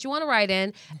book that you want to write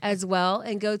in as well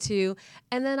and go to.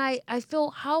 And then I feel,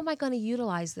 how am I going to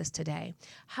utilize this today?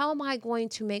 How am I going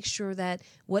to make sure that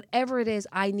whatever it is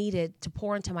I needed to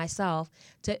pour into myself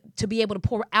to be able to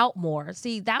pour out more?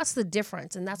 See, that's the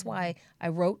difference. And that's why I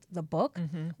wrote the book,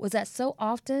 was that so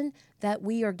often that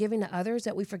we are giving to others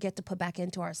that we forget to put back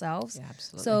into ourselves. Yeah,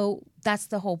 absolutely. So that's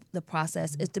the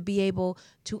process, is to be able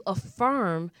to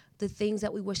affirm the things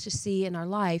that we wish to see in our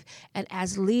life. And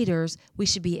as leaders, we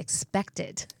should be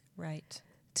expected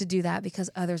to do that because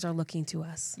others are looking to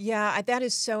us. Yeah, that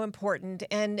is so important.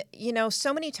 And,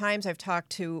 so many times I've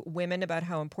talked to women about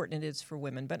how important it is for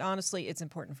women, but honestly, it's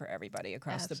important for everybody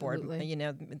across the board.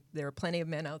 There are plenty of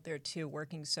men out there too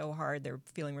working so hard. They're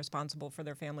feeling responsible for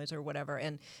their families or whatever,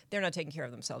 and they're not taking care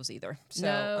of themselves either.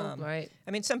 So, I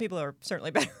mean, some people are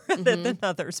certainly better than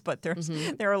others, but there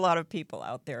are a lot of people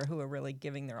out there who are really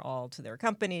giving their all to their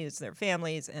companies, their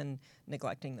families, and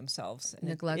neglecting themselves. And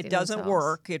it doesn't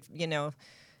work.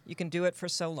 You can do it for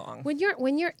so long.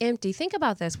 When you're empty, think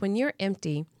about this. When you're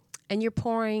empty and you're not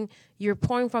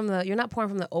pouring from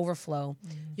the overflow.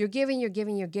 You're giving.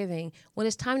 When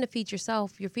it's time to feed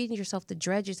yourself, you're feeding yourself the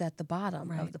dredges at the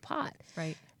bottom of the pot.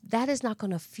 Right. That is not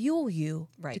going to fuel you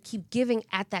to keep giving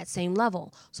at that same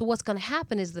level. So what's going to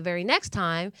happen is the very next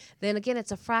time, then again,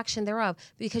 it's a fraction thereof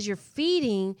because you're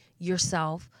feeding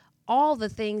yourself all the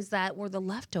things that were the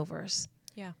leftovers.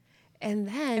 Yeah. And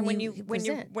then when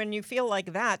you feel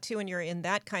like that too, and you're in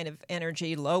that kind of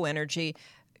energy, low energy,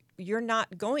 you're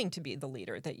not going to be the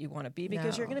leader that you want to be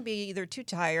because you're going to be either too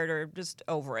tired or just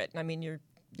over it. I mean, you're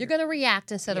going to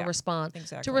react instead of respond.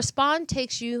 Exactly. To respond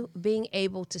takes you being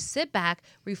able to sit back,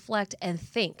 reflect, and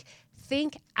think.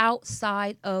 think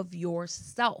outside of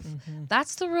yourself.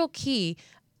 That's the real key.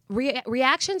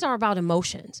 Reactions are about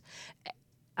emotions.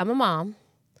 I'm a mom,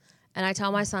 and I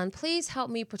tell my son, please help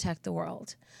me protect the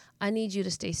world. I need you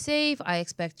to stay safe. I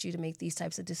expect you to make these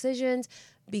types of decisions,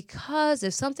 because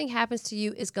if something happens to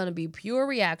you, it's going to be pure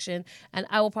reaction, and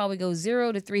I will probably go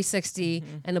 0 to 360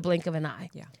 in the blink of an eye.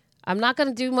 Yeah. I'm not going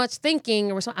to do much thinking,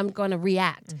 or I'm going to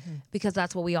react, because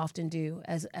that's what we often do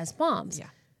as moms. Yeah.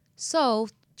 So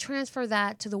transfer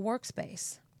that to the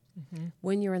workspace.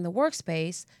 When you're in the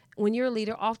workspace, when you're a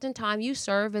leader, oftentimes you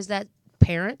serve as that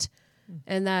parent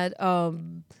and that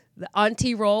the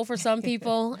auntie role for some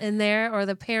people in there, or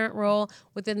the parent role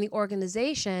within the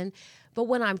organization. But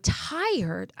when I'm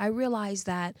tired, I realize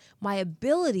that my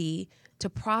ability to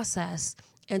process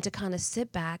and to kind of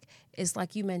sit back is,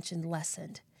 like you mentioned,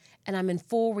 lessened. And I'm in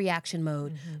full reaction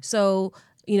mode. So,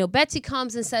 Betsy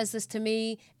comes and says this to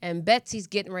me, and Betsy's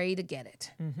getting ready to get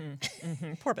it.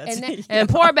 Poor Betsy. And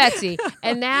poor Betsy.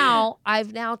 And now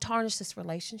I've tarnished this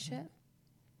relationship.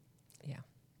 Yeah.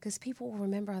 Because people will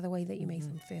remember the way that you make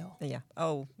them feel. Yeah.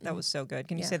 Oh, that was so good.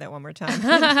 Can you Yeah. say that one more time?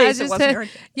 In case it wasn't heard.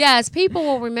 Yes, people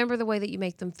will remember the way that you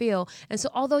make them feel. And so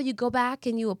although you go back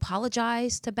and you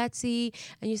apologize to Betsy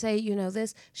and you say,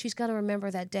 she's going to remember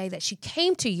that day that she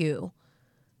came to you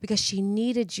because she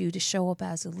needed you to show up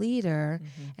as a leader,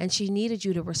 and she needed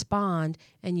you to respond,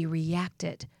 and you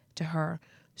reacted to her.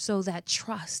 So that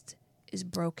trust is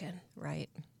broken. Right.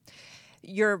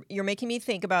 You're making me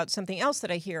think about something else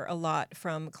that I hear a lot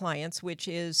from clients, which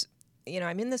is,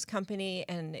 I'm in this company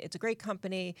and it's a great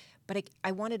company, but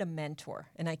I wanted a mentor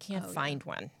and I can't find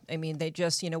one. I mean, they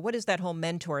just, what is that whole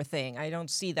mentor thing? I don't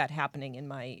see that happening in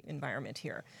my environment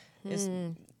here.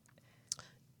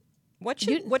 What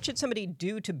should somebody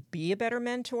do to be a better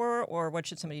mentor, or what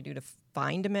should somebody do to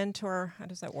find a mentor? How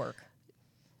does that work?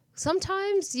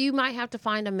 Sometimes you might have to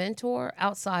find a mentor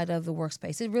outside of the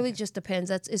workspace. It really just depends.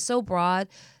 It's so broad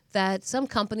that some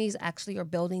companies actually are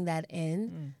building that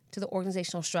in to the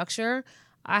organizational structure.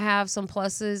 I have some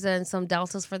pluses and some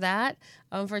deltas for that,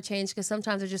 for change, because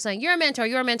sometimes they're just saying, you're a mentor,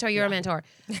 you're a mentor, you're a mentor.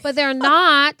 But they're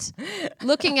not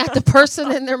looking at the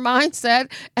person and their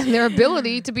mindset and their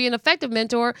ability to be an effective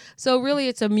mentor. So really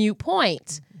it's a moot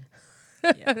point.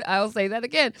 I'll say that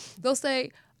again. They'll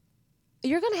say,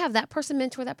 you're going to have that person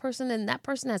mentor that person, and that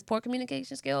person has poor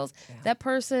communication skills. Yeah. That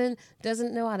person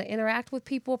doesn't know how to interact with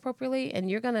people appropriately, and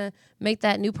you're going to make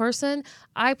that new person.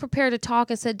 I prepared a talk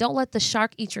and said, don't let the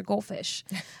shark eat your goldfish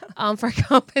for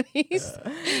companies.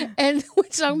 And we're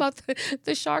talking about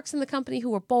the sharks in the company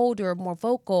who are bolder, more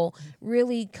vocal,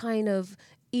 really kind of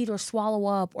eat or swallow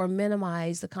up or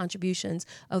minimize the contributions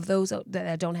of those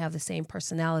that don't have the same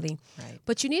personality. Right.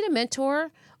 But you need a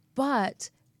mentor, but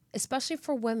especially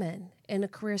for women in a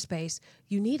career space,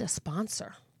 you need a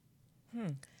sponsor.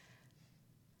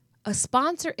 A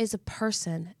sponsor is a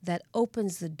person that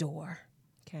opens the door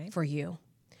for you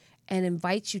and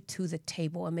invites you to the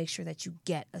table and makes sure that you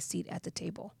get a seat at the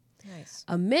table. Nice.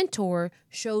 A mentor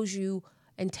shows you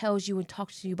and tells you and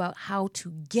talks to you about how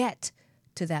to get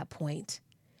to that point.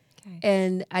 Okay.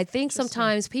 And I think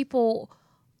sometimes people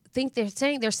think they're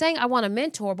saying I want a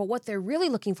mentor, but what they're really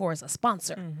looking for is a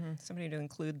sponsor. Somebody to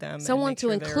include them. Someone to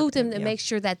include them and make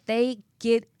sure that they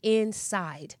get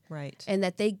inside. Right. And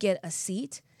that they get a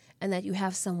seat and that you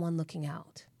have someone looking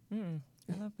out. I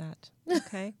love that.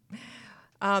 Okay.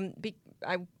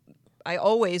 I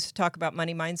always talk about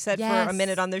money mindset for a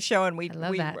minute on this show, and we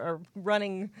are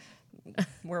running.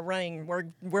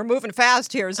 We're moving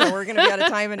fast here, so we're going to be out of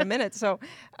time in a minute. So,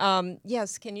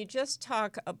 yes, can you just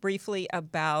talk briefly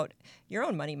about your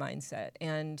own money mindset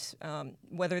and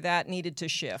whether that needed to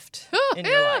shift in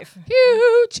your life?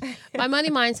 Huge. My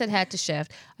money mindset had to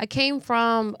shift. I came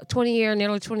from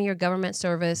nearly 20-year government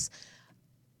service,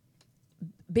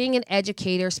 being an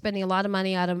educator, spending a lot of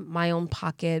money out of my own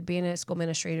pocket, being a school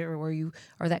administrator where you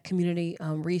are that community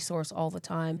resource all the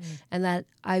time, and that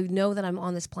I know that I'm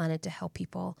on this planet to help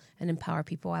people and empower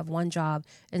people. I have one job: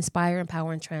 inspire,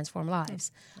 empower, and transform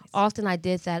lives. Nice. Often I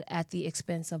did that at the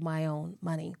expense of my own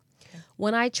money. Okay.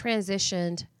 When I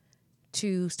transitioned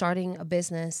to starting a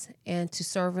business and to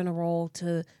serve in a role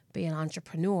to be an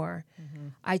entrepreneur,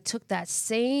 I took that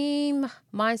same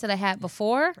mindset I had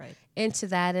before into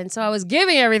that. And so I was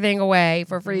giving everything away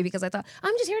for free because I thought,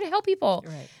 I'm just here to help people.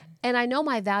 Right. And I know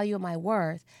my value and my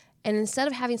worth. And instead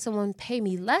of having someone pay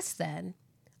me less than,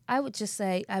 I would just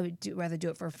say I would rather do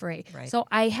it for free. Right. So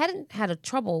I hadn't had a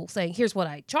trouble saying, here's what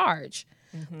I charge.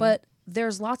 But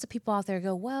there's lots of people out there who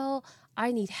go, well,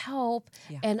 I need help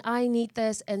and I need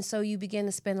this. And so you begin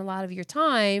to spend a lot of your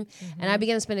time, and I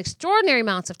began to spend extraordinary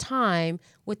amounts of time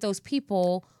with those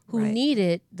people who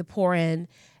needed the pour in.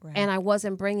 and I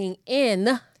wasn't bringing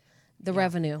in the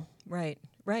revenue. Right.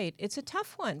 Right. It's a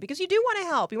tough one because you do want to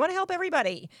help. You want to help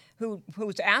everybody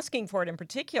who's asking for it in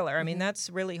particular. I mean, that's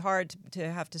really hard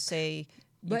to have to say.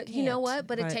 But you know what?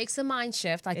 But it takes a mind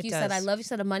shift. Like It you said, I does. love you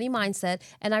said a money mindset.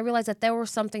 And I realized that there was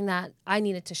something that I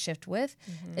needed to shift with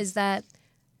is that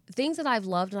things that I've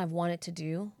loved and I've wanted to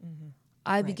do,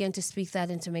 I began to speak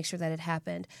that and to make sure that it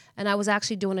happened. And I was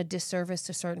actually doing a disservice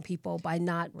to certain people by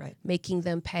not making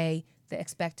them pay the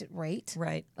expected rate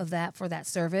of that for that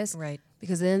service. Right.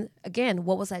 Because then, again,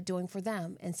 what was that doing for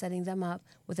them and setting them up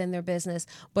within their business?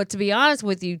 But to be honest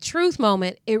with you, truth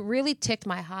moment, it really ticked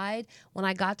my hide when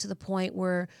I got to the point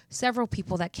where several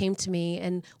people that came to me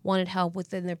and wanted help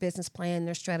within their business plan,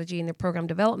 their strategy, and their program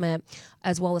development,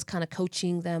 as well as kind of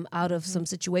coaching them out of some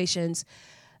situations,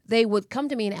 they would come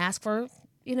to me and ask for,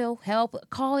 help,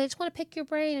 call, I just want to pick your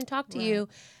brain and talk to you.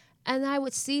 And I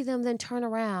would see them then turn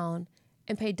around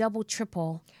and pay double,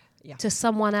 triple to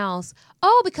someone else.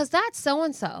 Oh, because that's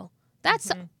so-and-so.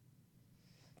 That's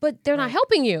but they're not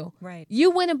helping you. Right. You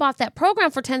went and bought that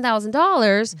program for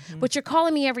 $10,000, but you're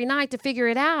calling me every night to figure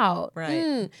it out.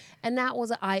 Right. And that was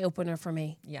an eye-opener for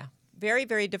me. Yeah. Very,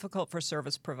 very difficult for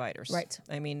service providers. Right.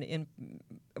 I mean,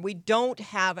 we don't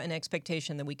have an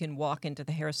expectation that we can walk into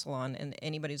the hair salon and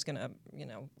anybody's going to,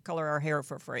 color our hair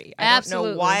for free. I don't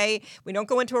know why we don't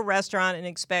go into a restaurant and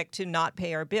expect to not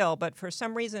pay our bill. But for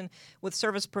some reason, with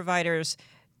service providers,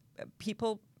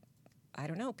 people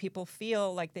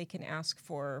feel like they can ask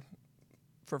for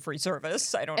free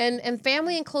service. I don't. And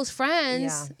family and close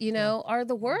friends, are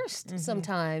the worst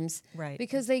sometimes, Right.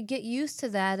 Because they get used to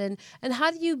that. And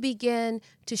how do you begin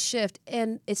to shift?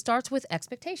 And it starts with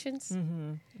expectations.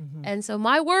 And so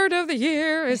my word of the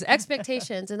year is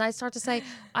expectations. And I start to say,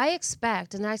 I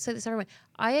expect, and I say this every way,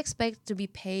 I expect to be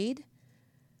paid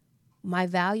my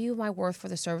value, my worth for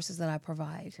the services that I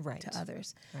provide to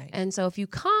others. Right. And so if you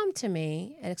come to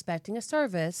me and expecting a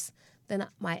service, then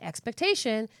my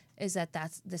expectation is that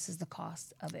this is the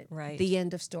cost of it. Right. The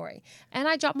end of story. And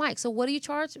I drop mic. So what do you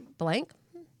charge? Blank.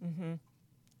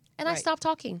 And I stopped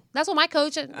talking. That's what my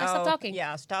coach, I stopped talking.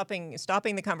 Yeah, stopping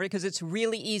the conversation because it's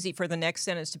really easy for the next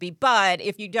sentence to be, but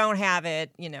if you don't have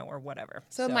it, or whatever.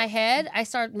 So in my head,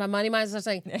 my money mind starts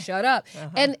saying, shut up.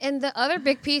 And the other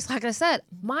big piece, like I said,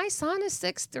 my son is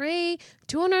 6'3",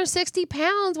 260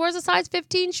 pounds, wears a size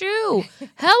 15 shoe.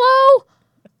 Hello?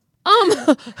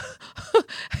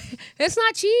 It's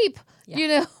not cheap,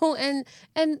 and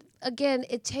again,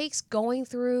 it takes going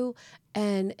through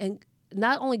and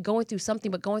not only going through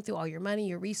something, but going through all your money,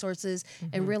 your resources,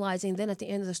 and realizing then at the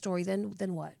end of the story, then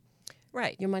what?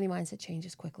 Right. Your money mindset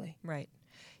changes quickly. Right.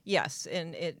 Yes,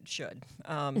 and it should.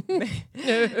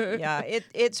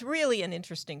 It's really an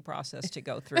interesting process to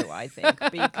go through, I think,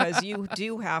 because you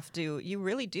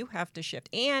really do have to shift,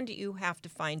 and you have to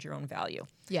find your own value.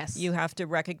 Yes. You have to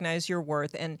recognize your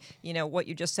worth, and what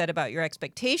you just said about your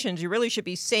expectations, you really should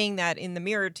be saying that in the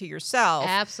mirror to yourself.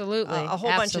 Absolutely. A whole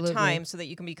bunch of times so that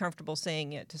you can be comfortable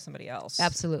saying it to somebody else.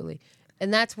 Absolutely.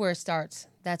 And that's where it starts.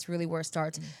 That's really where it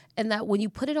starts. And that when you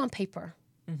put it on paper,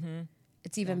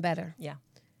 it's even better. Yeah.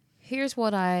 Here's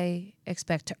what I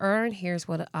expect to earn. Here's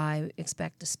what I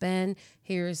expect to spend.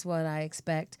 Here's what I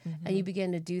expect. And you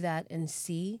begin to do that and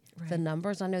see the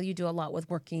numbers. I know you do a lot with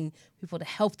working people to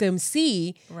help them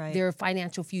see their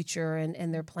financial future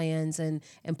and their plans and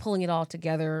pulling it all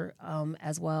together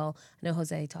as well. I know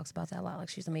Jose talks about that a lot. Like,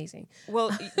 she's amazing.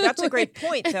 Well, that's a great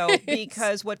point, though,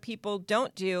 because what people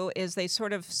don't do is they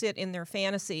sort of sit in their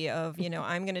fantasy of,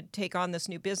 I'm going to take on this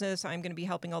new business. I'm going to be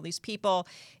helping all these people.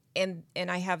 And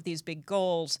I have these big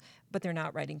goals, but they're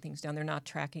not writing things down. They're not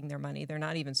tracking their money. They're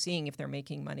not even seeing if they're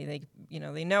making money.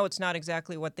 They know it's not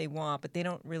exactly what they want, but they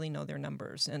don't really know their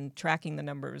numbers. And tracking the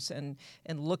numbers and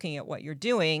looking at what you're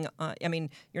doing,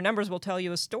 your numbers will tell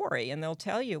you a story, and they'll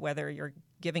tell you whether you're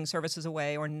giving services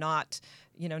away or not.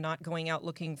 Not going out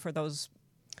looking for those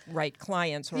right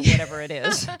clients or whatever it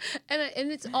is.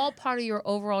 And it's all part of your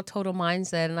overall total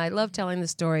mindset. And I love telling the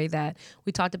story that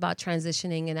we talked about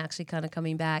transitioning and actually kind of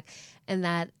coming back, and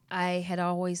that I had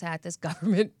always had this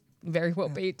government very well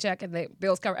paid check and the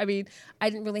bills covered. I mean, I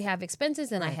didn't really have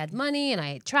expenses, and I had money, and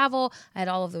I had travel, I had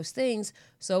all of those things.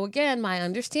 So again, my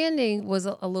understanding was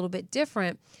a little bit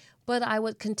different. But I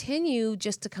would continue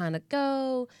just to kind of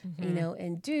go,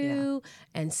 and do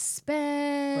and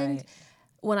spend. Right.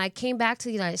 When I came back to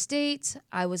the United States,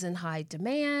 I was in high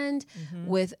demand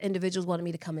with individuals wanting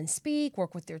me to come and speak,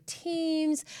 work with their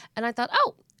teams. And I thought,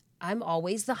 I'm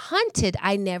always the hunted.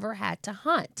 I never had to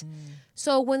hunt.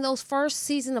 So when those first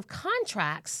season of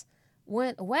contracts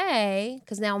went away,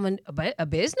 because now I'm a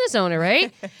business owner,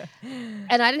 right?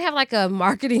 And I didn't have like a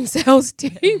marketing sales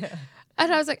team.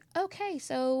 And I was like, okay,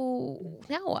 so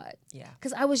now what? Yeah.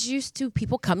 Because I was used to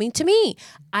people coming to me.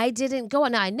 I didn't go.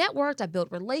 Now I networked. I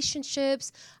built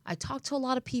relationships. I talked to a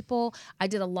lot of people. I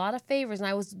did a lot of favors. And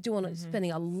I was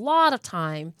spending a lot of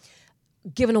time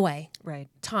giving away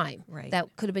time that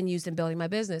could have been used in building my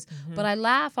business. But I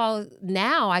laugh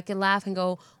now I can laugh and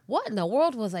go, what in the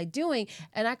world was I doing?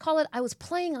 And I call it, I was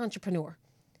playing entrepreneur.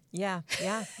 Yeah.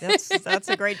 That's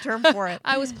a great term for it.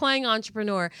 I was playing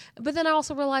entrepreneur. But then I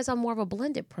also realized I'm more of a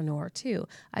blendedpreneur too.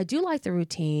 I do like the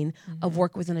routine of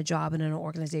work within a job and in an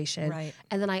organization. Right.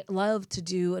 And then I love to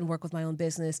do and work with my own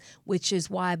business, which is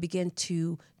why I begin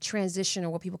to transition, or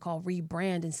what people call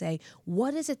rebrand, and say,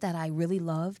 what is it that I really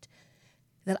loved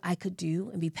that I could do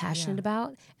and be passionate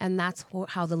about? And that's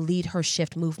how the Lead Her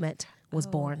Shift movement was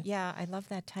born. Yeah, I love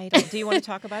that title. Do you want to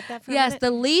talk about that for a Yes, minute?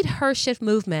 the Lead Her Shift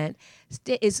movement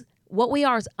is what we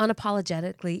are, is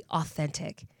unapologetically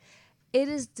authentic. It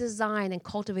is designed and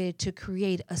cultivated to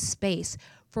create a space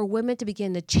for women to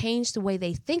begin to change the way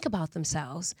they think about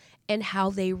themselves and how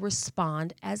they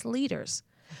respond as leaders.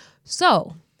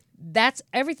 So that's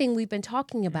everything we've been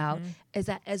talking about, is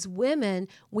that as women,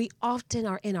 we often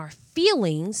are in our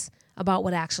feelings about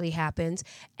what actually happens,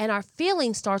 and our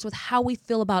feeling starts with how we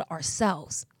feel about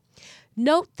ourselves.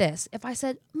 Note this. If I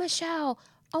said, Michelle,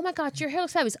 oh my God, your hair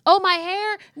looks fabulous. Oh, my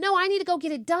hair? No, I need to go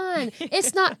get it done.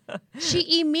 It's not.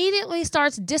 She immediately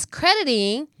starts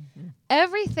discrediting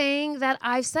everything that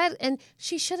I've said, and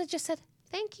she should have just said,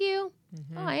 thank you.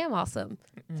 Oh, I am awesome.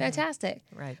 Fantastic.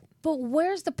 Right. But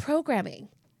where's the programming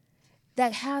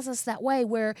that has us that way,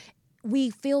 where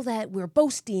we feel that we're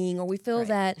boasting, or we feel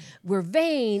that we're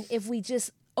vain if we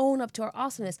just own up to our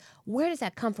awesomeness? Where does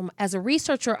that come from? As a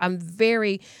researcher, I'm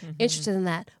very interested in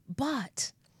that.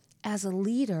 But as a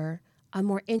leader, I'm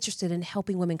more interested in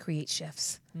helping women create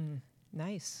shifts.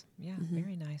 Nice. Yeah,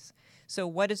 very nice. So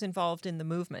what is involved in the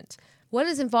movement? What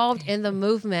is involved in the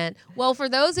movement? Well, for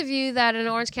those of you that are in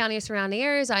Orange County or surrounding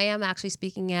areas, I am actually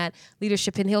speaking at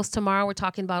Leadership in Hills tomorrow. We're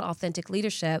talking about authentic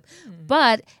leadership.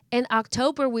 But in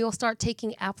October, we will start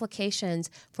taking applications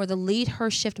for the Lead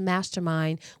Her Shift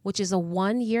Mastermind, which is a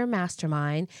 1-year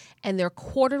mastermind, and they're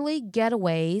quarterly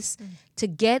getaways to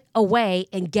get away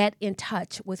and get in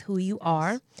touch with who you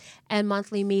are, and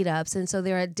monthly meetups. And so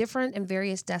they're at different and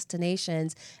various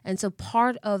destinations. And so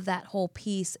part of that whole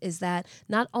piece is that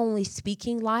not only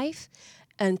speaking life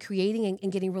and creating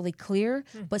and getting really clear,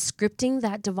 but scripting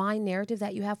that divine narrative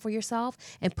that you have for yourself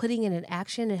and putting it in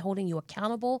action and holding you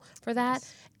accountable for that,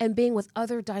 and being with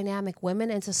other dynamic women.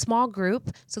 And it's a small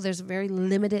group, so there's a very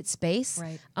limited space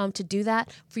to do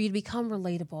that, for you to become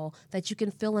relatable, that you can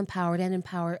feel empowered and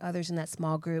empower others in that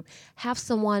small group. Have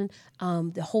someone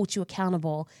that holds you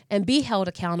accountable and be held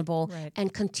accountable,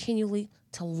 and continually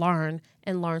to learn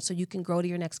and learn, so you can grow to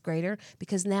your next grader,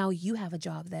 because now you have a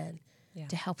job then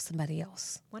to help somebody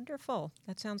else. Wonderful.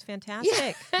 That sounds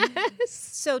fantastic.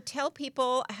 So tell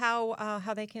people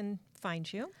how they can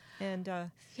find you. And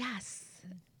Yes.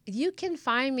 You can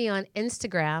find me on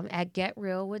Instagram at Get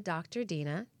Real with Dr.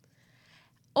 Dina,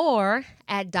 or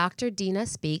at Dr. Dina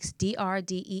Speaks,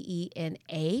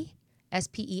 DrDeena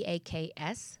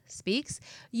SPEAKS Speaks.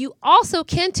 You also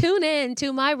can tune in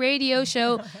to my radio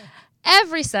show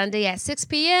every Sunday at 6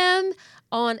 p.m.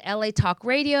 on LA Talk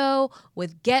Radio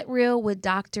with Get Real with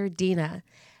Dr. Dina.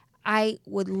 I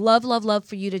would love, love, love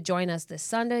for you to join us this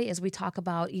Sunday as we talk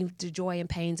about the joy and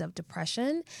pains of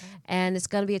depression. And it's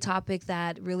going to be a topic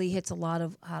that really hits a lot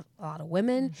of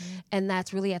women. And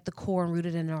that's really at the core and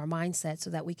rooted in our mindset, so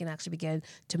that we can actually begin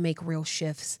to make real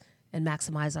shifts and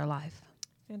maximize our life.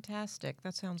 fantastic.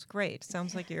 That sounds great.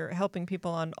 Sounds like you're helping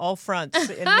people on all fronts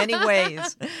in many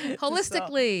ways.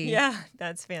 Holistically. Yeah,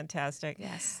 that's fantastic.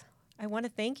 Yes. I want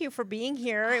to thank you for being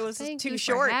here. It was Thank too you for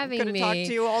short. having Could have talked me.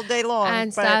 to you all day long.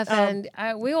 And but, stuff, and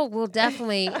we'll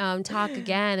definitely talk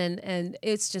again. And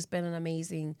it's just been an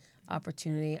amazing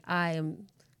opportunity. I am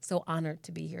so honored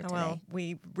to be here today. Well,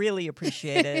 we really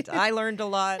appreciate it. I learned a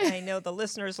lot. I know the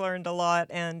listeners learned a lot,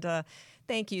 and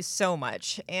thank you so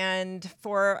much. And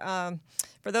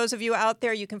for those of you out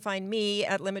there, you can find me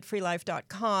at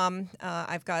limitfreelife.com.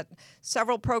 I've got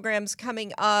several programs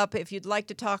coming up. If you'd like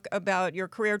to talk about your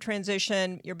career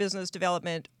transition, your business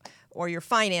development, or your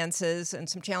finances and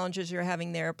some challenges you're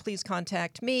having there, please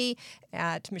contact me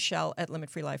at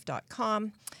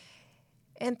michelle@limitfreelife.com.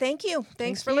 And thank you.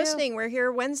 Thanks for listening. We're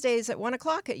here Wednesdays at 1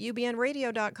 o'clock at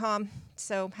ubnradio.com.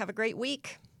 So have a great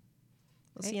week.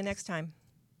 We'll see you next time.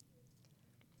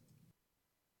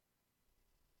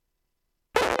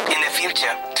 In the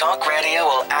future, talk radio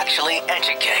will actually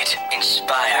educate,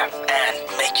 inspire, and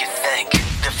make you think.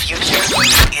 The future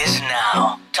is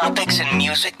now. Topics and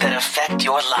music that affect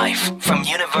your life from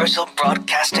Universal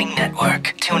Broadcasting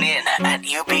Network. Tune in at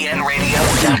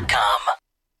ubnradio.com.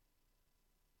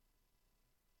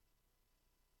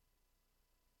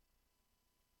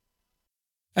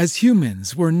 As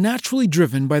humans, we're naturally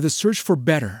driven by the search for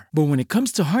better. But when it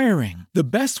comes to hiring, the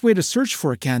best way to search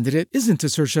for a candidate isn't to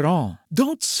search at all.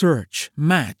 Don't search,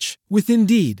 match with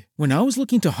Indeed. When I was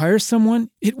looking to hire someone,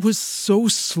 it was so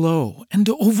slow and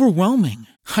overwhelming.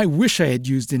 I wish I had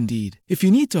used Indeed. If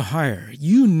you need to hire,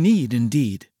 you need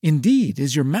Indeed. Indeed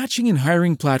is your matching and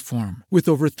hiring platform with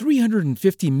over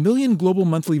 350 million global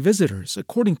monthly visitors,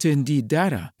 according to Indeed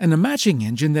data, and a matching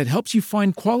engine that helps you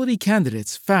find quality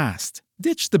candidates fast.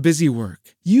 Ditch the busy work.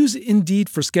 Use Indeed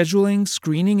for scheduling,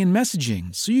 screening, and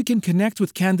messaging so you can connect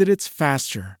with candidates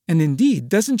faster. And Indeed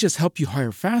doesn't just help you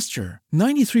hire faster.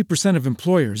 93% of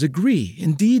employers agree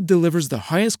Indeed delivers the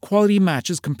highest quality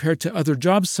matches compared to other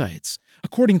job sites,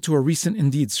 according to a recent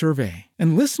Indeed survey.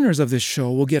 And listeners of this show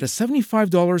will get a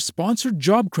 $75 sponsored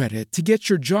job credit to get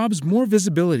your jobs more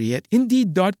visibility at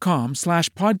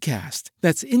Indeed.com/podcast.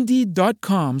 That's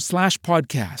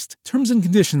Indeed.com/podcast. Terms and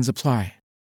conditions apply.